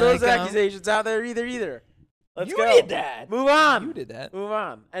can't throw those accusations out there either. Let's go. You did that. Move on. You did that. Move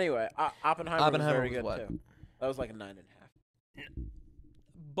on. Anyway, Oppenheimer was very good too. That was like a 9.5.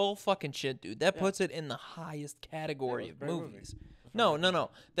 Bull fucking shit, dude. That puts it in the highest category of movies. No.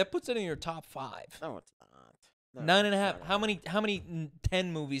 That puts it in your top 5. No, it's not. 9.5. How many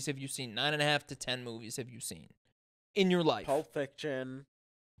 10 movies have you seen? 9.5 to 10 movies have you seen in your life? Pulp Fiction.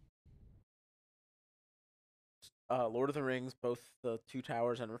 Lord of the Rings, both the Two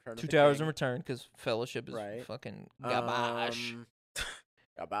Towers and Return of the King. Two Towers and Return, because Fellowship is fucking garbage.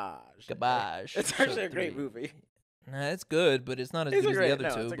 Garbage. It's actually a great movie. Nah, it's good, but it's not as good as the other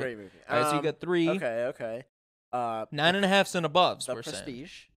two. It's a great movie. All right, so you got 3. Okay. 9.5s and above. The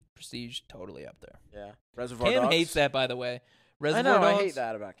Prestige. Prestige, totally up there. Yeah. Reservoir Cam Dogs. hates that, by the way. I know. I hate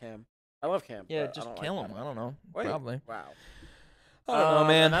that about Cam. I love Cam. Yeah, just kill him. I don't know. Wait, probably. Wow. I don't know,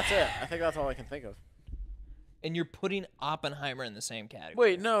 man. And that's it. I think that's all I can think of. And you're putting Oppenheimer in the same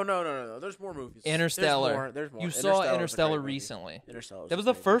category. Wait, no. There's more movies. Interstellar. There's more. You saw Interstellar recently. Interstellar. That was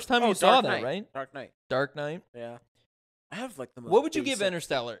the first time you saw that, right? Dark Knight. Dark Knight. Yeah. I have like the most. What would you give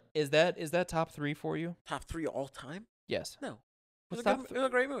Interstellar? Is that top 3 for you? Top 3 all time? Yes. No. What's it was a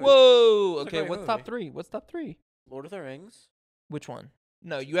great movie. Whoa. Okay. What's top 3? What's top 3? Lord of the Rings. Which one?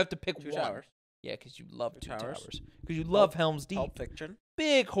 No, you have to pick Two one. Towers. Yeah, because you love Two Towers. Because you love Helm's Deep. Pulp Fiction.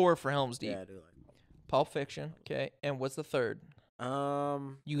 Big whore for Helm's Deep. Yeah, I do like Pulp Fiction. Okay. And what's the third?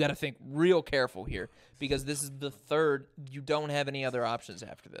 You got to think real careful here because this is the third. You don't have any other options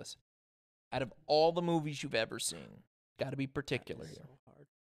after this. Out of all the movies you've ever seen, got to be particular here. So hard.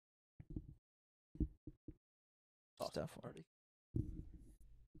 Stuff party.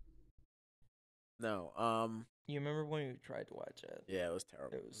 No. You remember when we tried to watch it? Yeah, it was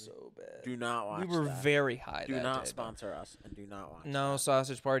terrible. It was so bad. Do not watch. We were very high. Do that not day, sponsor us, and do not watch. No,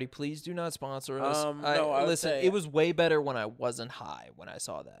 Sausage Party, please do not sponsor us. No, listen, it was way better when I wasn't high when I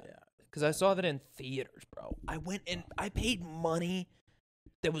saw that. Yeah, because I saw that in theaters, bro. I went and I paid money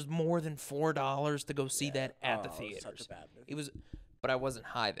that was more than $4 to go see that at the theaters. It was such a bad movie. It was, but I wasn't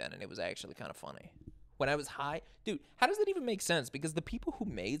high then, and it was actually kind of funny. When I was high, dude, how does that even make sense? Because the people who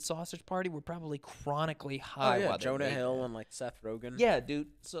made Sausage Party were probably chronically high. While they Jonah made Hill it. and like Seth Rogen. Yeah, dude.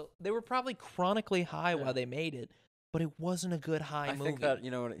 So they were probably chronically high while they made it, but it wasn't a good high movie. I think that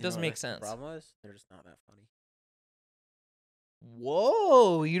it doesn't make sense. The problem is they're just not that funny.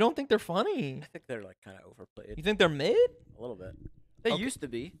 Whoa, you don't think they're funny? I think they're like kind of overplayed. You think they're mid? A little bit. They used to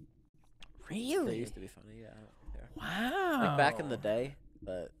be. Really? They used to be funny. Yeah. I don't think they're. Wow. Like back in the day,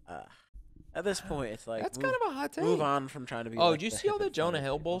 but. At this point, it's like that's kind of a hot take. Move on from trying to be. Oh, did you see all the Jonah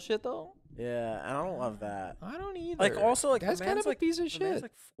Hill bullshit though? Yeah, I don't love that. I don't either. Like also, like that's kind of a piece of shit. Man's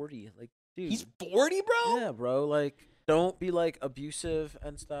like 40. Like, dude, he's 40, bro. Yeah, bro. Like, don't be like abusive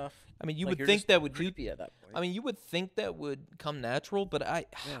and stuff. I mean, you like, would think that would creepy at that point. I mean, you would think that would come natural, but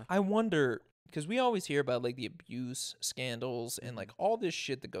I wonder because we always hear about like the abuse scandals and like all this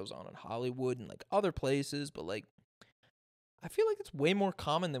shit that goes on in Hollywood and like other places, but like. I feel like it's way more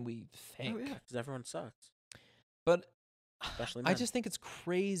common than we think. Oh, yeah, because everyone sucks. But especially men. I just think it's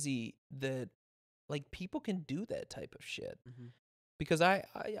crazy that like people can do that type of shit. Mm-hmm. Because I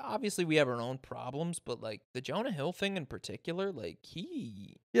obviously we have our own problems, but like the Jonah Hill thing in particular, like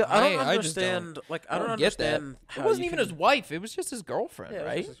he. Yeah, I don't understand. I just don't, I don't understand. It wasn't even his wife; it was just his girlfriend,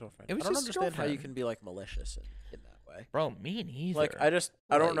 right? It was just his girlfriend. It was I don't just understand how you can be like malicious in that way. Bro, me neither. Like I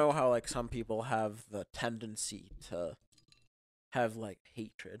don't know how like some people have the tendency to. Have like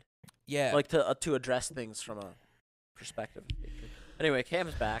hatred, like to address things from a perspective of hatred. Anyway,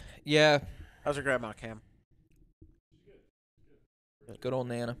 Cam's back. Yeah, how's your grandma, Cam? Good old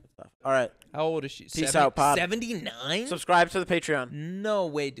Nana. All right, how old is she? Peace out, pod. 79. Subscribe to the Patreon. No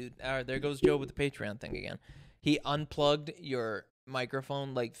way, dude. All right, there goes Joe with the Patreon thing again. He unplugged your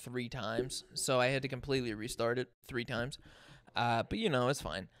microphone like 3 times, so I had to completely restart it 3 times. But it's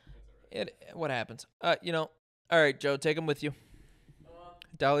fine. What happens? All right, Joe, take him with you.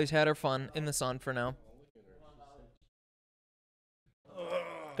 Dolly's had her fun in the sun for now.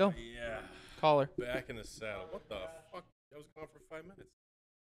 Go. Yeah. Call her. Back in the saddle. What the fuck? That was gone for 5 minutes.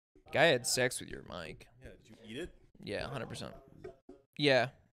 Guy had sex with your mic. Yeah, did you eat it? Yeah, 100%. Yeah.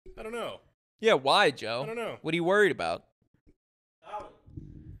 I don't know. Yeah, why, Joe? I don't know. What are you worried about? Come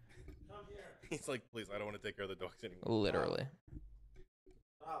here. He's like, please, I don't want to take care of the dogs anymore. Literally.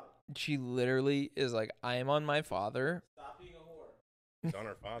 She literally is like, I am on my father. Stop being a whore. It's on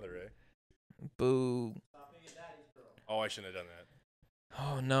her father, eh? Boo. Stop being a daddy's girl. Oh, I shouldn't have done that.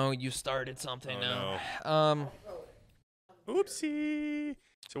 Oh, no, you started something now. No. Oopsie.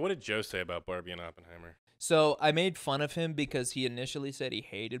 So what did Joe say about Barbie and Oppenheimer? So I made fun of him because he initially said he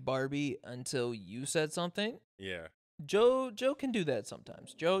hated Barbie until you said something. Yeah. Joe can do that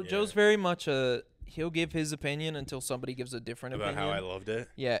sometimes. Joe's very much he'll give his opinion until somebody gives a different opinion. About how I loved it?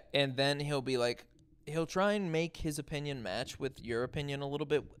 Yeah, and then he'll be like, he'll try and make his opinion match with your opinion a little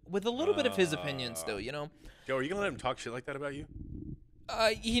bit, with a little bit of his opinion still, you know? Joe, are you going to let him talk shit like that about you?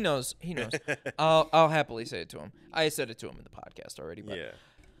 He knows. I'll happily say it to him. I said it to him in the podcast already. But. Yeah.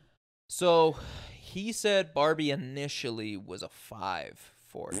 So he said Barbie initially was a 5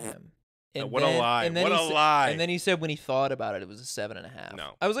 for him. And what a lie. What a lie. And then he said when he thought about it, it was a 7.5.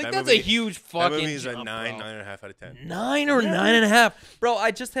 No. I was like, that's a huge fucking That movie's jump, a 9, bro. 9.5 out of 10. 9 or 9.5. Bro,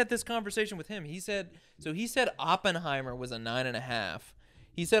 I just had this conversation with him. He said Oppenheimer was a 9.5.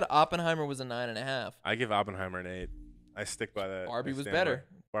 He said Oppenheimer was a 9.5. I give Oppenheimer an 8. I stick by that. Barbie was better.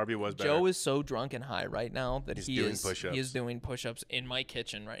 Barbie was better. Joe is so drunk and high right now that he is doing push-ups in my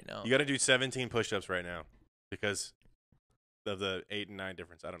kitchen right now. You got to do 17 push-ups right now because of the 8 and 9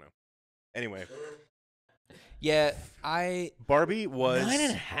 difference. I don't know. Anyway. Yeah, Barbie was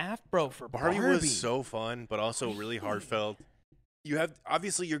 9.5, bro. For Barbie was so fun, but also really heartfelt.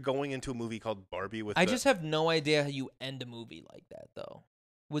 Obviously you're going into a movie called Barbie with. I just have no idea how you end a movie like that, though.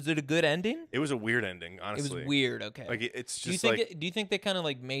 Was it a good ending? It was a weird ending, honestly. It was weird. Okay. Like it's just do you think they kind of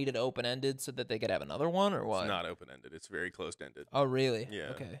like made it open ended so that they could have another one, or what? It's not open ended. It's very closed ended. Oh, really?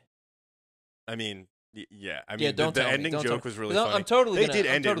 Yeah. Okay. I mean, yeah. I mean, yeah, the ending joke was really funny. I'm totally. They did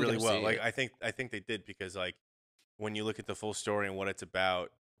end it really well. Like I think they did because like when you look at the full story and what it's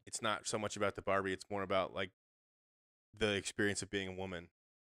about, it's not so much about the Barbie. It's more about like the experience of being a woman.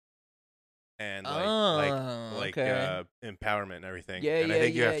 And empowerment and everything. Yeah, and I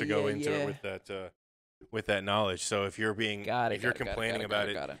think you have to go into it with that knowledge. So if you're complaining about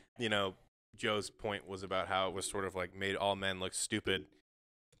it, you know, Joe's point was about how it was sort of like made all men look stupid.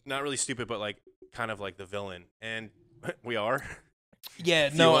 Not really stupid, but like kind of like the villain. And we are.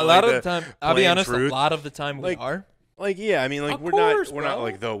 Yeah, no, a lot of the time, I'll be honest, a lot of the time we are. Like, yeah, I mean, like, we're not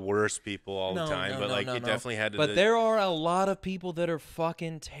like the worst people all the time, but like, you definitely had to. But there are a lot of people that are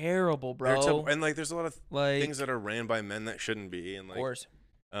fucking terrible, bro. And like, there's a lot of things that are ran by men that shouldn't be, and like, of course,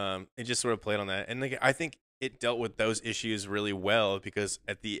 it just sort of played on that. And like, I think it dealt with those issues really well because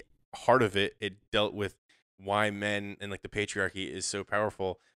at the heart of it, it dealt with why men and like the patriarchy is so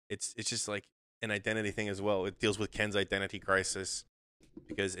powerful. It's just like an identity thing as well. It deals with Ken's identity crisis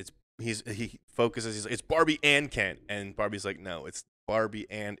because he focuses. He's like, it's Barbie and Ken, and Barbie's like, no, it's Barbie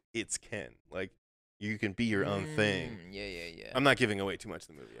and it's Ken. Like, you can be your own thing. Yeah. I'm not giving away too much of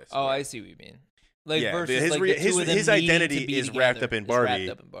the movie. I see what you mean. Like, yeah, versus his identity is wrapped up in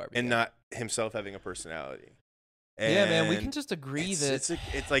Barbie, and not himself having a personality. And yeah, man, we can just agree that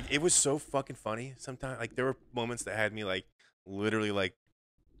it's like it was so fucking funny. Sometimes, like, there were moments that had me like literally like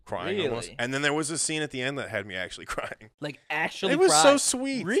crying almost. And then there was a scene at the end that had me actually crying. Like, actually, it was so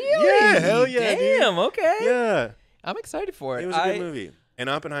sweet. Really? Yeah, hell yeah, damn, dude. Okay. Yeah, I'm excited for it. It was a good movie. And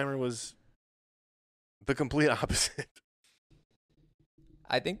Oppenheimer was the complete opposite.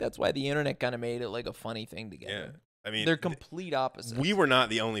 I think that's why the internet kind of made it like a funny thing together. Yeah. I mean, they're complete opposites. We were not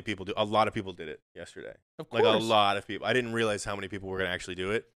the only people. A lot of people did it yesterday. Of course. Like, a lot of people. I didn't realize how many people were going to actually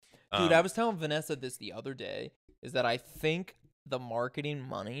do it. Dude, I was telling Vanessa this the other day, is that I think the marketing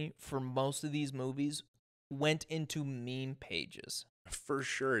money for most of these movies went into meme pages. For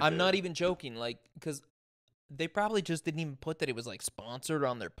sure. I'm not even joking. Like, because they probably just didn't even put that it was like sponsored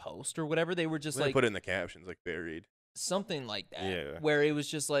on their post or whatever. They were just they put it in the captions, like buried. Something like that. Yeah. Where it was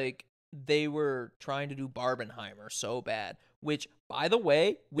just like they were trying to do Barbenheimer so bad. Which, by the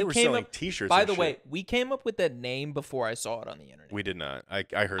way, they were selling T-shirts. By the way, we came up with that name before I saw it on the internet. We did not.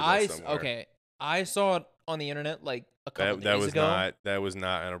 I heard that somewhere. Okay, I saw it on the internet like a couple days ago. That was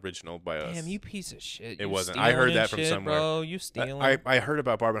not an original by us. Damn, you piece of shit. It wasn't. I heard that from somewhere. Bro, you stealing. I heard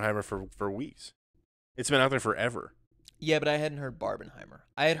about Barbenheimer for weeks. It's been out there forever. Yeah, but I hadn't heard Barbenheimer.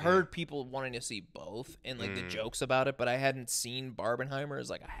 I had heard people wanting to see both and like the jokes about it, but I hadn't seen Barbenheimer as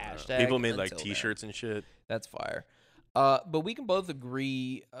like a hashtag. People made like T-shirts and shit. That's fire. But we can both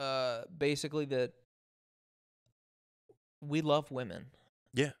agree, basically that we love women.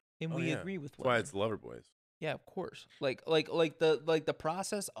 Yeah. And we agree with women. That's why it's Loverboys. Yeah, of course. Like the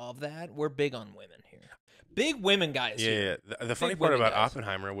process of that, we're big on women here. Big women guys here. Yeah. The funny part about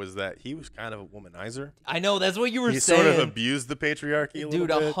Oppenheimer was that he was kind of a womanizer. I know, that's what you were saying. He sort of abused the patriarchy a little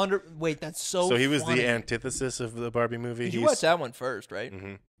bit. 100. Wait, that's so So he was funny. the antithesis of the Barbie movie. You watched that one first, right?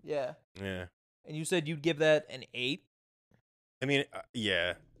 Mm-hmm. Yeah. Yeah. And you said you'd give that an 8? I mean,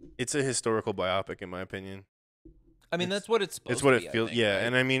 yeah. It's a historical biopic, in my opinion. I mean, that's what it's supposed to be. It's what it feels. Yeah, right?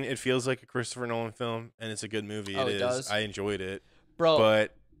 And I mean, it feels like a Christopher Nolan film, and it's a good movie. Oh, it is. Does? I enjoyed it, bro.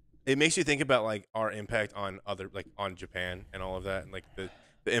 But it makes you think about like our impact on on Japan and all of that, and like the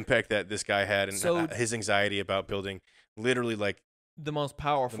impact that this guy had, and his anxiety about building literally like the most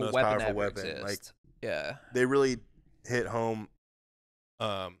powerful weapon ever exists. Like, yeah, they really hit home.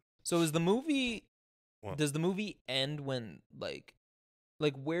 So is the movie? Does the movie end when like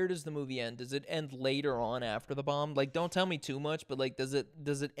where does the movie end? Does it end later on after the bomb? Like, don't tell me too much, but like, does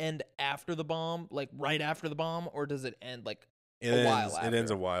it end after the bomb, like right after the bomb, or does it end like a while after? It ends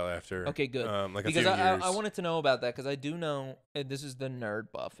a while after. Okay, good. Like because a few years. I wanted to know about that because I do know, and this is the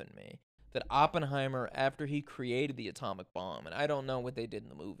nerd buff in me, that Oppenheimer, after he created the atomic bomb, and I don't know what they did in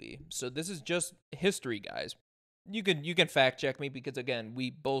the movie, so this is just history, guys. You can fact check me because again,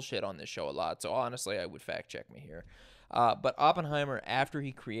 we bullshit on this show a lot, so honestly, I would fact check me here. But Oppenheimer, after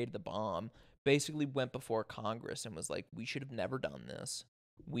he created the bomb, basically went before Congress and was like, we should have never done this.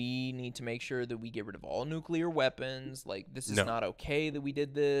 We need to make sure that we get rid of all nuclear weapons. Like, this is not okay that we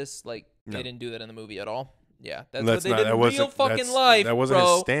did this. Like, they didn't do that in the movie at all. Yeah, that's what they did in real fucking life, That wasn't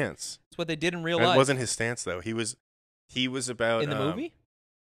his stance. That's what they did in real life. That wasn't his stance, though. He was about... In the movie?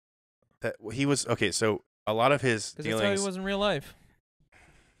 He was... Okay, so a lot of his dealings... Because that's how he was in real life.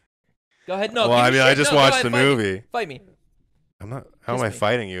 Go ahead. No. Well, I mean, I just watched the movie. Fight me. I'm not. How am I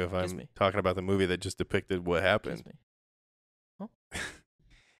fighting you if I'm talking about the movie that just depicted what happened? Huh?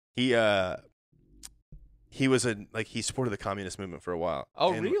 He was he supported the communist movement for a while.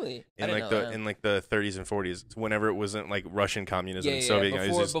 Oh, really? In the 30s and 40s, whenever it wasn't like Russian communism,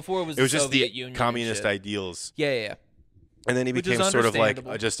 Soviet. Before it was just Soviet the Union communist ideals. Yeah. And then he became sort of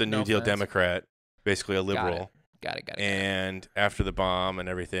like just a New Deal Democrat, basically a liberal. Got it. And after the bomb and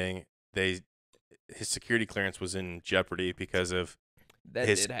everything, his security clearance was in jeopardy because of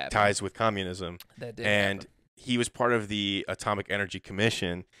his ties with communism. That did happen. He was part of the Atomic Energy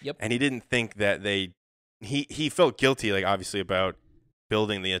Commission. Yep. And he didn't think that he felt guilty, like obviously about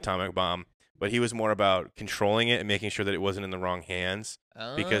building the atomic bomb, but he was more about controlling it and making sure that it wasn't in the wrong hands.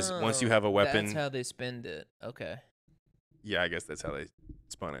 Because once you have a weapon, that's how they spinned it. Okay. Yeah, I guess that's how they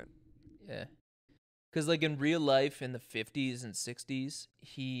spun it. Yeah. Because, like, in real life, in the 50s and 60s,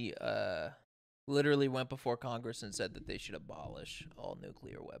 he literally went before Congress and said that they should abolish all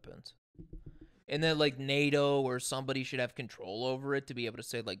nuclear weapons. And then, like, NATO or somebody should have control over it to be able to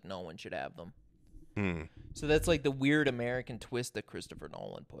say, like, no one should have them. So that's, like, the weird American twist that Christopher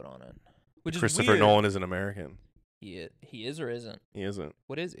Nolan put on it. Which is Christopher Nolan is an American. He is or isn't? He isn't.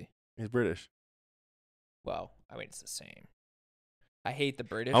 What is he? He's British. Well, I mean, it's the same. I hate the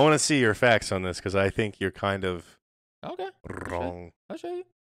British. I want to see your facts on this because I think you're kind of wrong. I'll show you.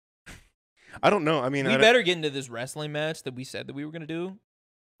 I don't know. I mean, we better get into this wrestling match that we said that we were going to do.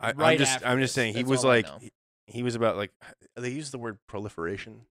 I'm just saying he was like he was about like they use the word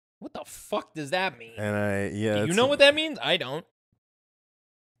proliferation. What the fuck does that mean? And do you know what that means? I don't.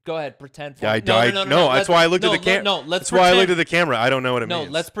 Go ahead, pretend. Yeah, no, that's why I looked at the camera. That's why I looked at the camera. I don't know what it means.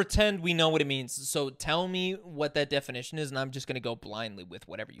 No, let's pretend we know what it means. So tell me what that definition is, and I'm just gonna go blindly with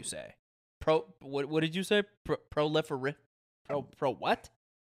whatever you say. What did you say? What?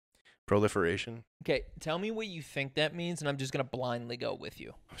 Proliferation. Okay, tell me what you think that means, and I'm just gonna blindly go with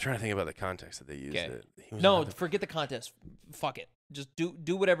you. I'm trying to think about the context that they used it. No, forget the context. Fuck it. Just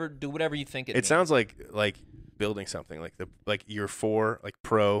do whatever you think it means. It sounds like building something like you're for like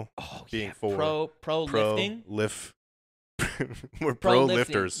pro being for pro lifting. We're pro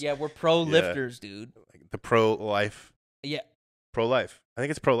lifters. Yeah, we're pro lifters, dude. Like the pro life. Yeah. Pro life. I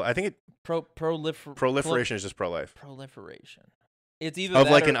think it's pro. I think it proliferation is just pro life. Proliferation. It's either of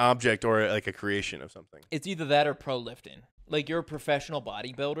like an object or like a creation of something. It's either that or pro lifting. Like you're a professional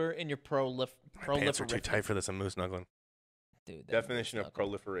bodybuilder and you're pro My pants are too tight for this. I'm moose knuckling. Dude, definition of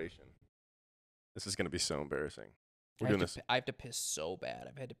proliferation. This is going to be so embarrassing. We're doing this. I have to piss so bad.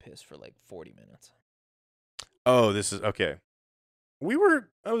 I've had to piss for like 40 minutes. Oh, this is okay.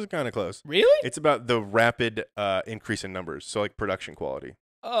 I was kind of close. Really? It's about the rapid increase in numbers. So like production quality.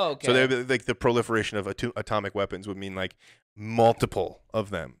 Oh, okay. So like the proliferation of atomic weapons would mean like multiple of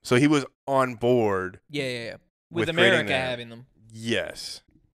them. So he was on board. Yeah. With America having them. Yes.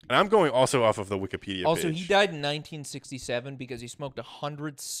 And I'm going also off of the Wikipedia Also, page. he died in 1967 because he smoked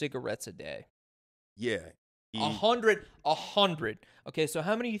 100 cigarettes a day. Yeah. 100. Okay, so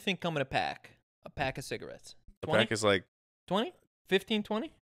how many do you think come in a pack? A pack of cigarettes? 20? A pack is like... 20? 15,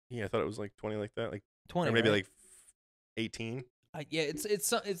 20? Yeah, I thought it was like 20 like that. Like 20, or maybe right? like 18. Yeah,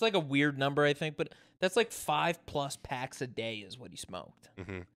 it's like a weird number, I think, but that's like 5+ packs a day is what he smoked.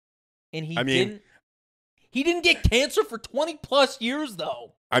 Mm-hmm. And he didn't get cancer for 20+ years,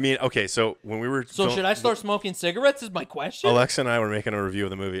 though. I mean, okay, so when we were... So should I start smoking cigarettes is my question? Alexa and I were making a review of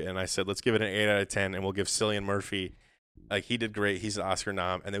the movie, and I said, let's give it an 8 out of 10, and we'll give Cillian Murphy, like, he did great, he's an Oscar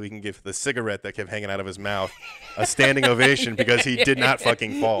nom, and then we can give the cigarette that kept hanging out of his mouth a standing ovation because he did not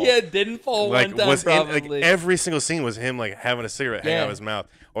fucking fall. Yeah, didn't fall one time, probably. Every single scene was him, like, having a cigarette hang out of his mouth,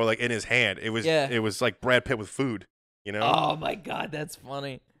 or, like, in his hand. It was like Brad Pitt with food, you know? Oh, my God, that's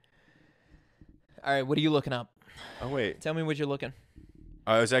funny. All right, what are you looking up? Oh, wait. Tell me what you're looking.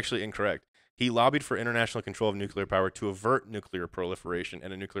 I was actually incorrect. He lobbied for international control of nuclear power to avert nuclear proliferation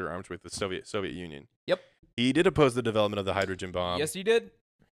and a nuclear arms race with the Soviet Union. Yep. He did oppose the development of the hydrogen bomb. Yes, he did.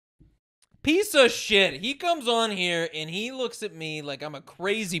 Piece of shit. He comes on here and he looks at me like I'm a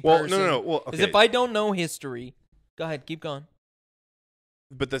crazy person. No. Well, okay. As if I don't know history. Go ahead, keep going.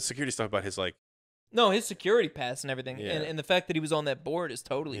 But the security stuff about his, like... No, his security pass and everything. Yeah. And the fact that he was on that board is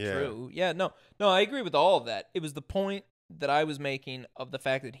totally true. Yeah, no, I agree with all of that. It was the point that I was making of the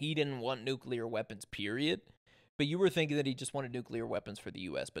fact that he didn't want nuclear weapons, period. But you were thinking that he just wanted nuclear weapons for the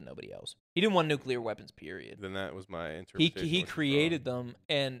U.S., but nobody else. He didn't want nuclear weapons, period. Then that was my interpretation. He created them,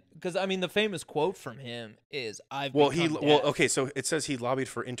 and because I mean the famous quote from him is, "I've okay. So it says he lobbied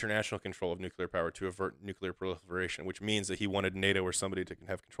for international control of nuclear power to avert nuclear proliferation, which means that he wanted NATO or somebody to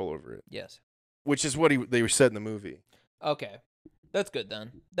have control over it. Yes, which is what they said in the movie. Okay. That's good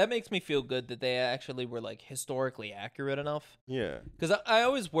then. That makes me feel good that they actually were like historically accurate enough. Yeah. Because I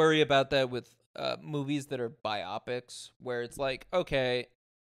always worry about that with movies that are biopics, where it's like, okay,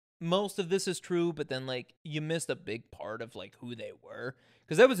 most of this is true, but then like you missed a big part of like who they were.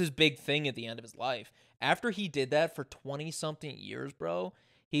 Because that was his big thing at the end of his life. After he did that for 20-something years, bro,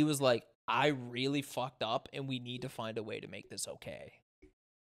 he was like, I really fucked up and we need to find a way to make this okay.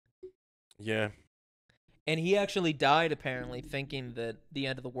 Yeah. And he actually died, apparently, thinking that the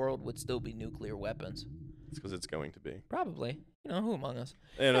end of the world would still be nuclear weapons. It's because it's going to be. Probably. You know, who among us?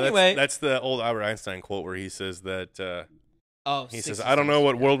 Yeah, no, anyway. That's the old Albert Einstein quote where he says that... he says, I don't know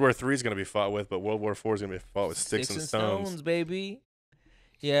what World War III is going to be fought with, but World War IV is going to be fought with sticks and stones. Baby.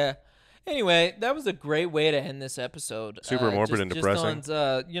 Yeah. Anyway, that was a great way to end this episode. Super morbid and depressing. Just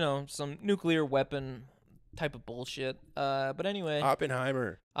on, some nuclear weapon type of bullshit. But anyway.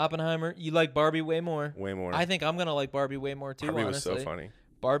 Oppenheimer. You like Barbie way more. Way more. I think I'm going to like Barbie way more too, Barbie honestly. was so funny.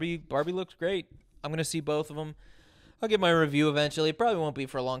 Barbie looks great. I'm going to see both of them. I'll get my review eventually. It probably won't be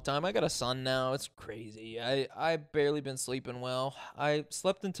for a long time. I got a son now. It's crazy. I barely been sleeping well. I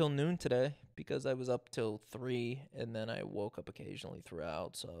slept until noon today because I was up till 3, and then I woke up occasionally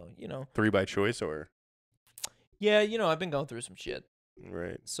throughout. So, 3 by choice or? Yeah, I've been going through some shit.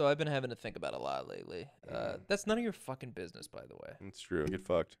 Right. So I've been having to think about a lot lately. That's none of your fucking business, by the way. That's true. Get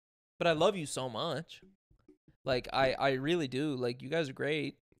fucked. But I love you so much. Like, I really do. Like, you guys are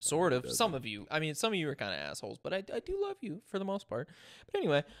great. Sort of. Some of you. I mean, some of you are kind of assholes, but I do love you for the most part. But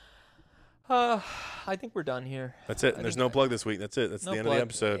anyway, I think we're done here. That's it. There's no plug this week. That's it. That's the end of the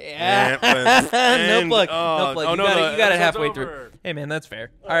episode. Yeah. No plug. No plug. You got it halfway through. Hey, man, that's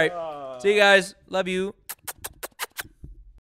fair. All right. See you guys. Love you.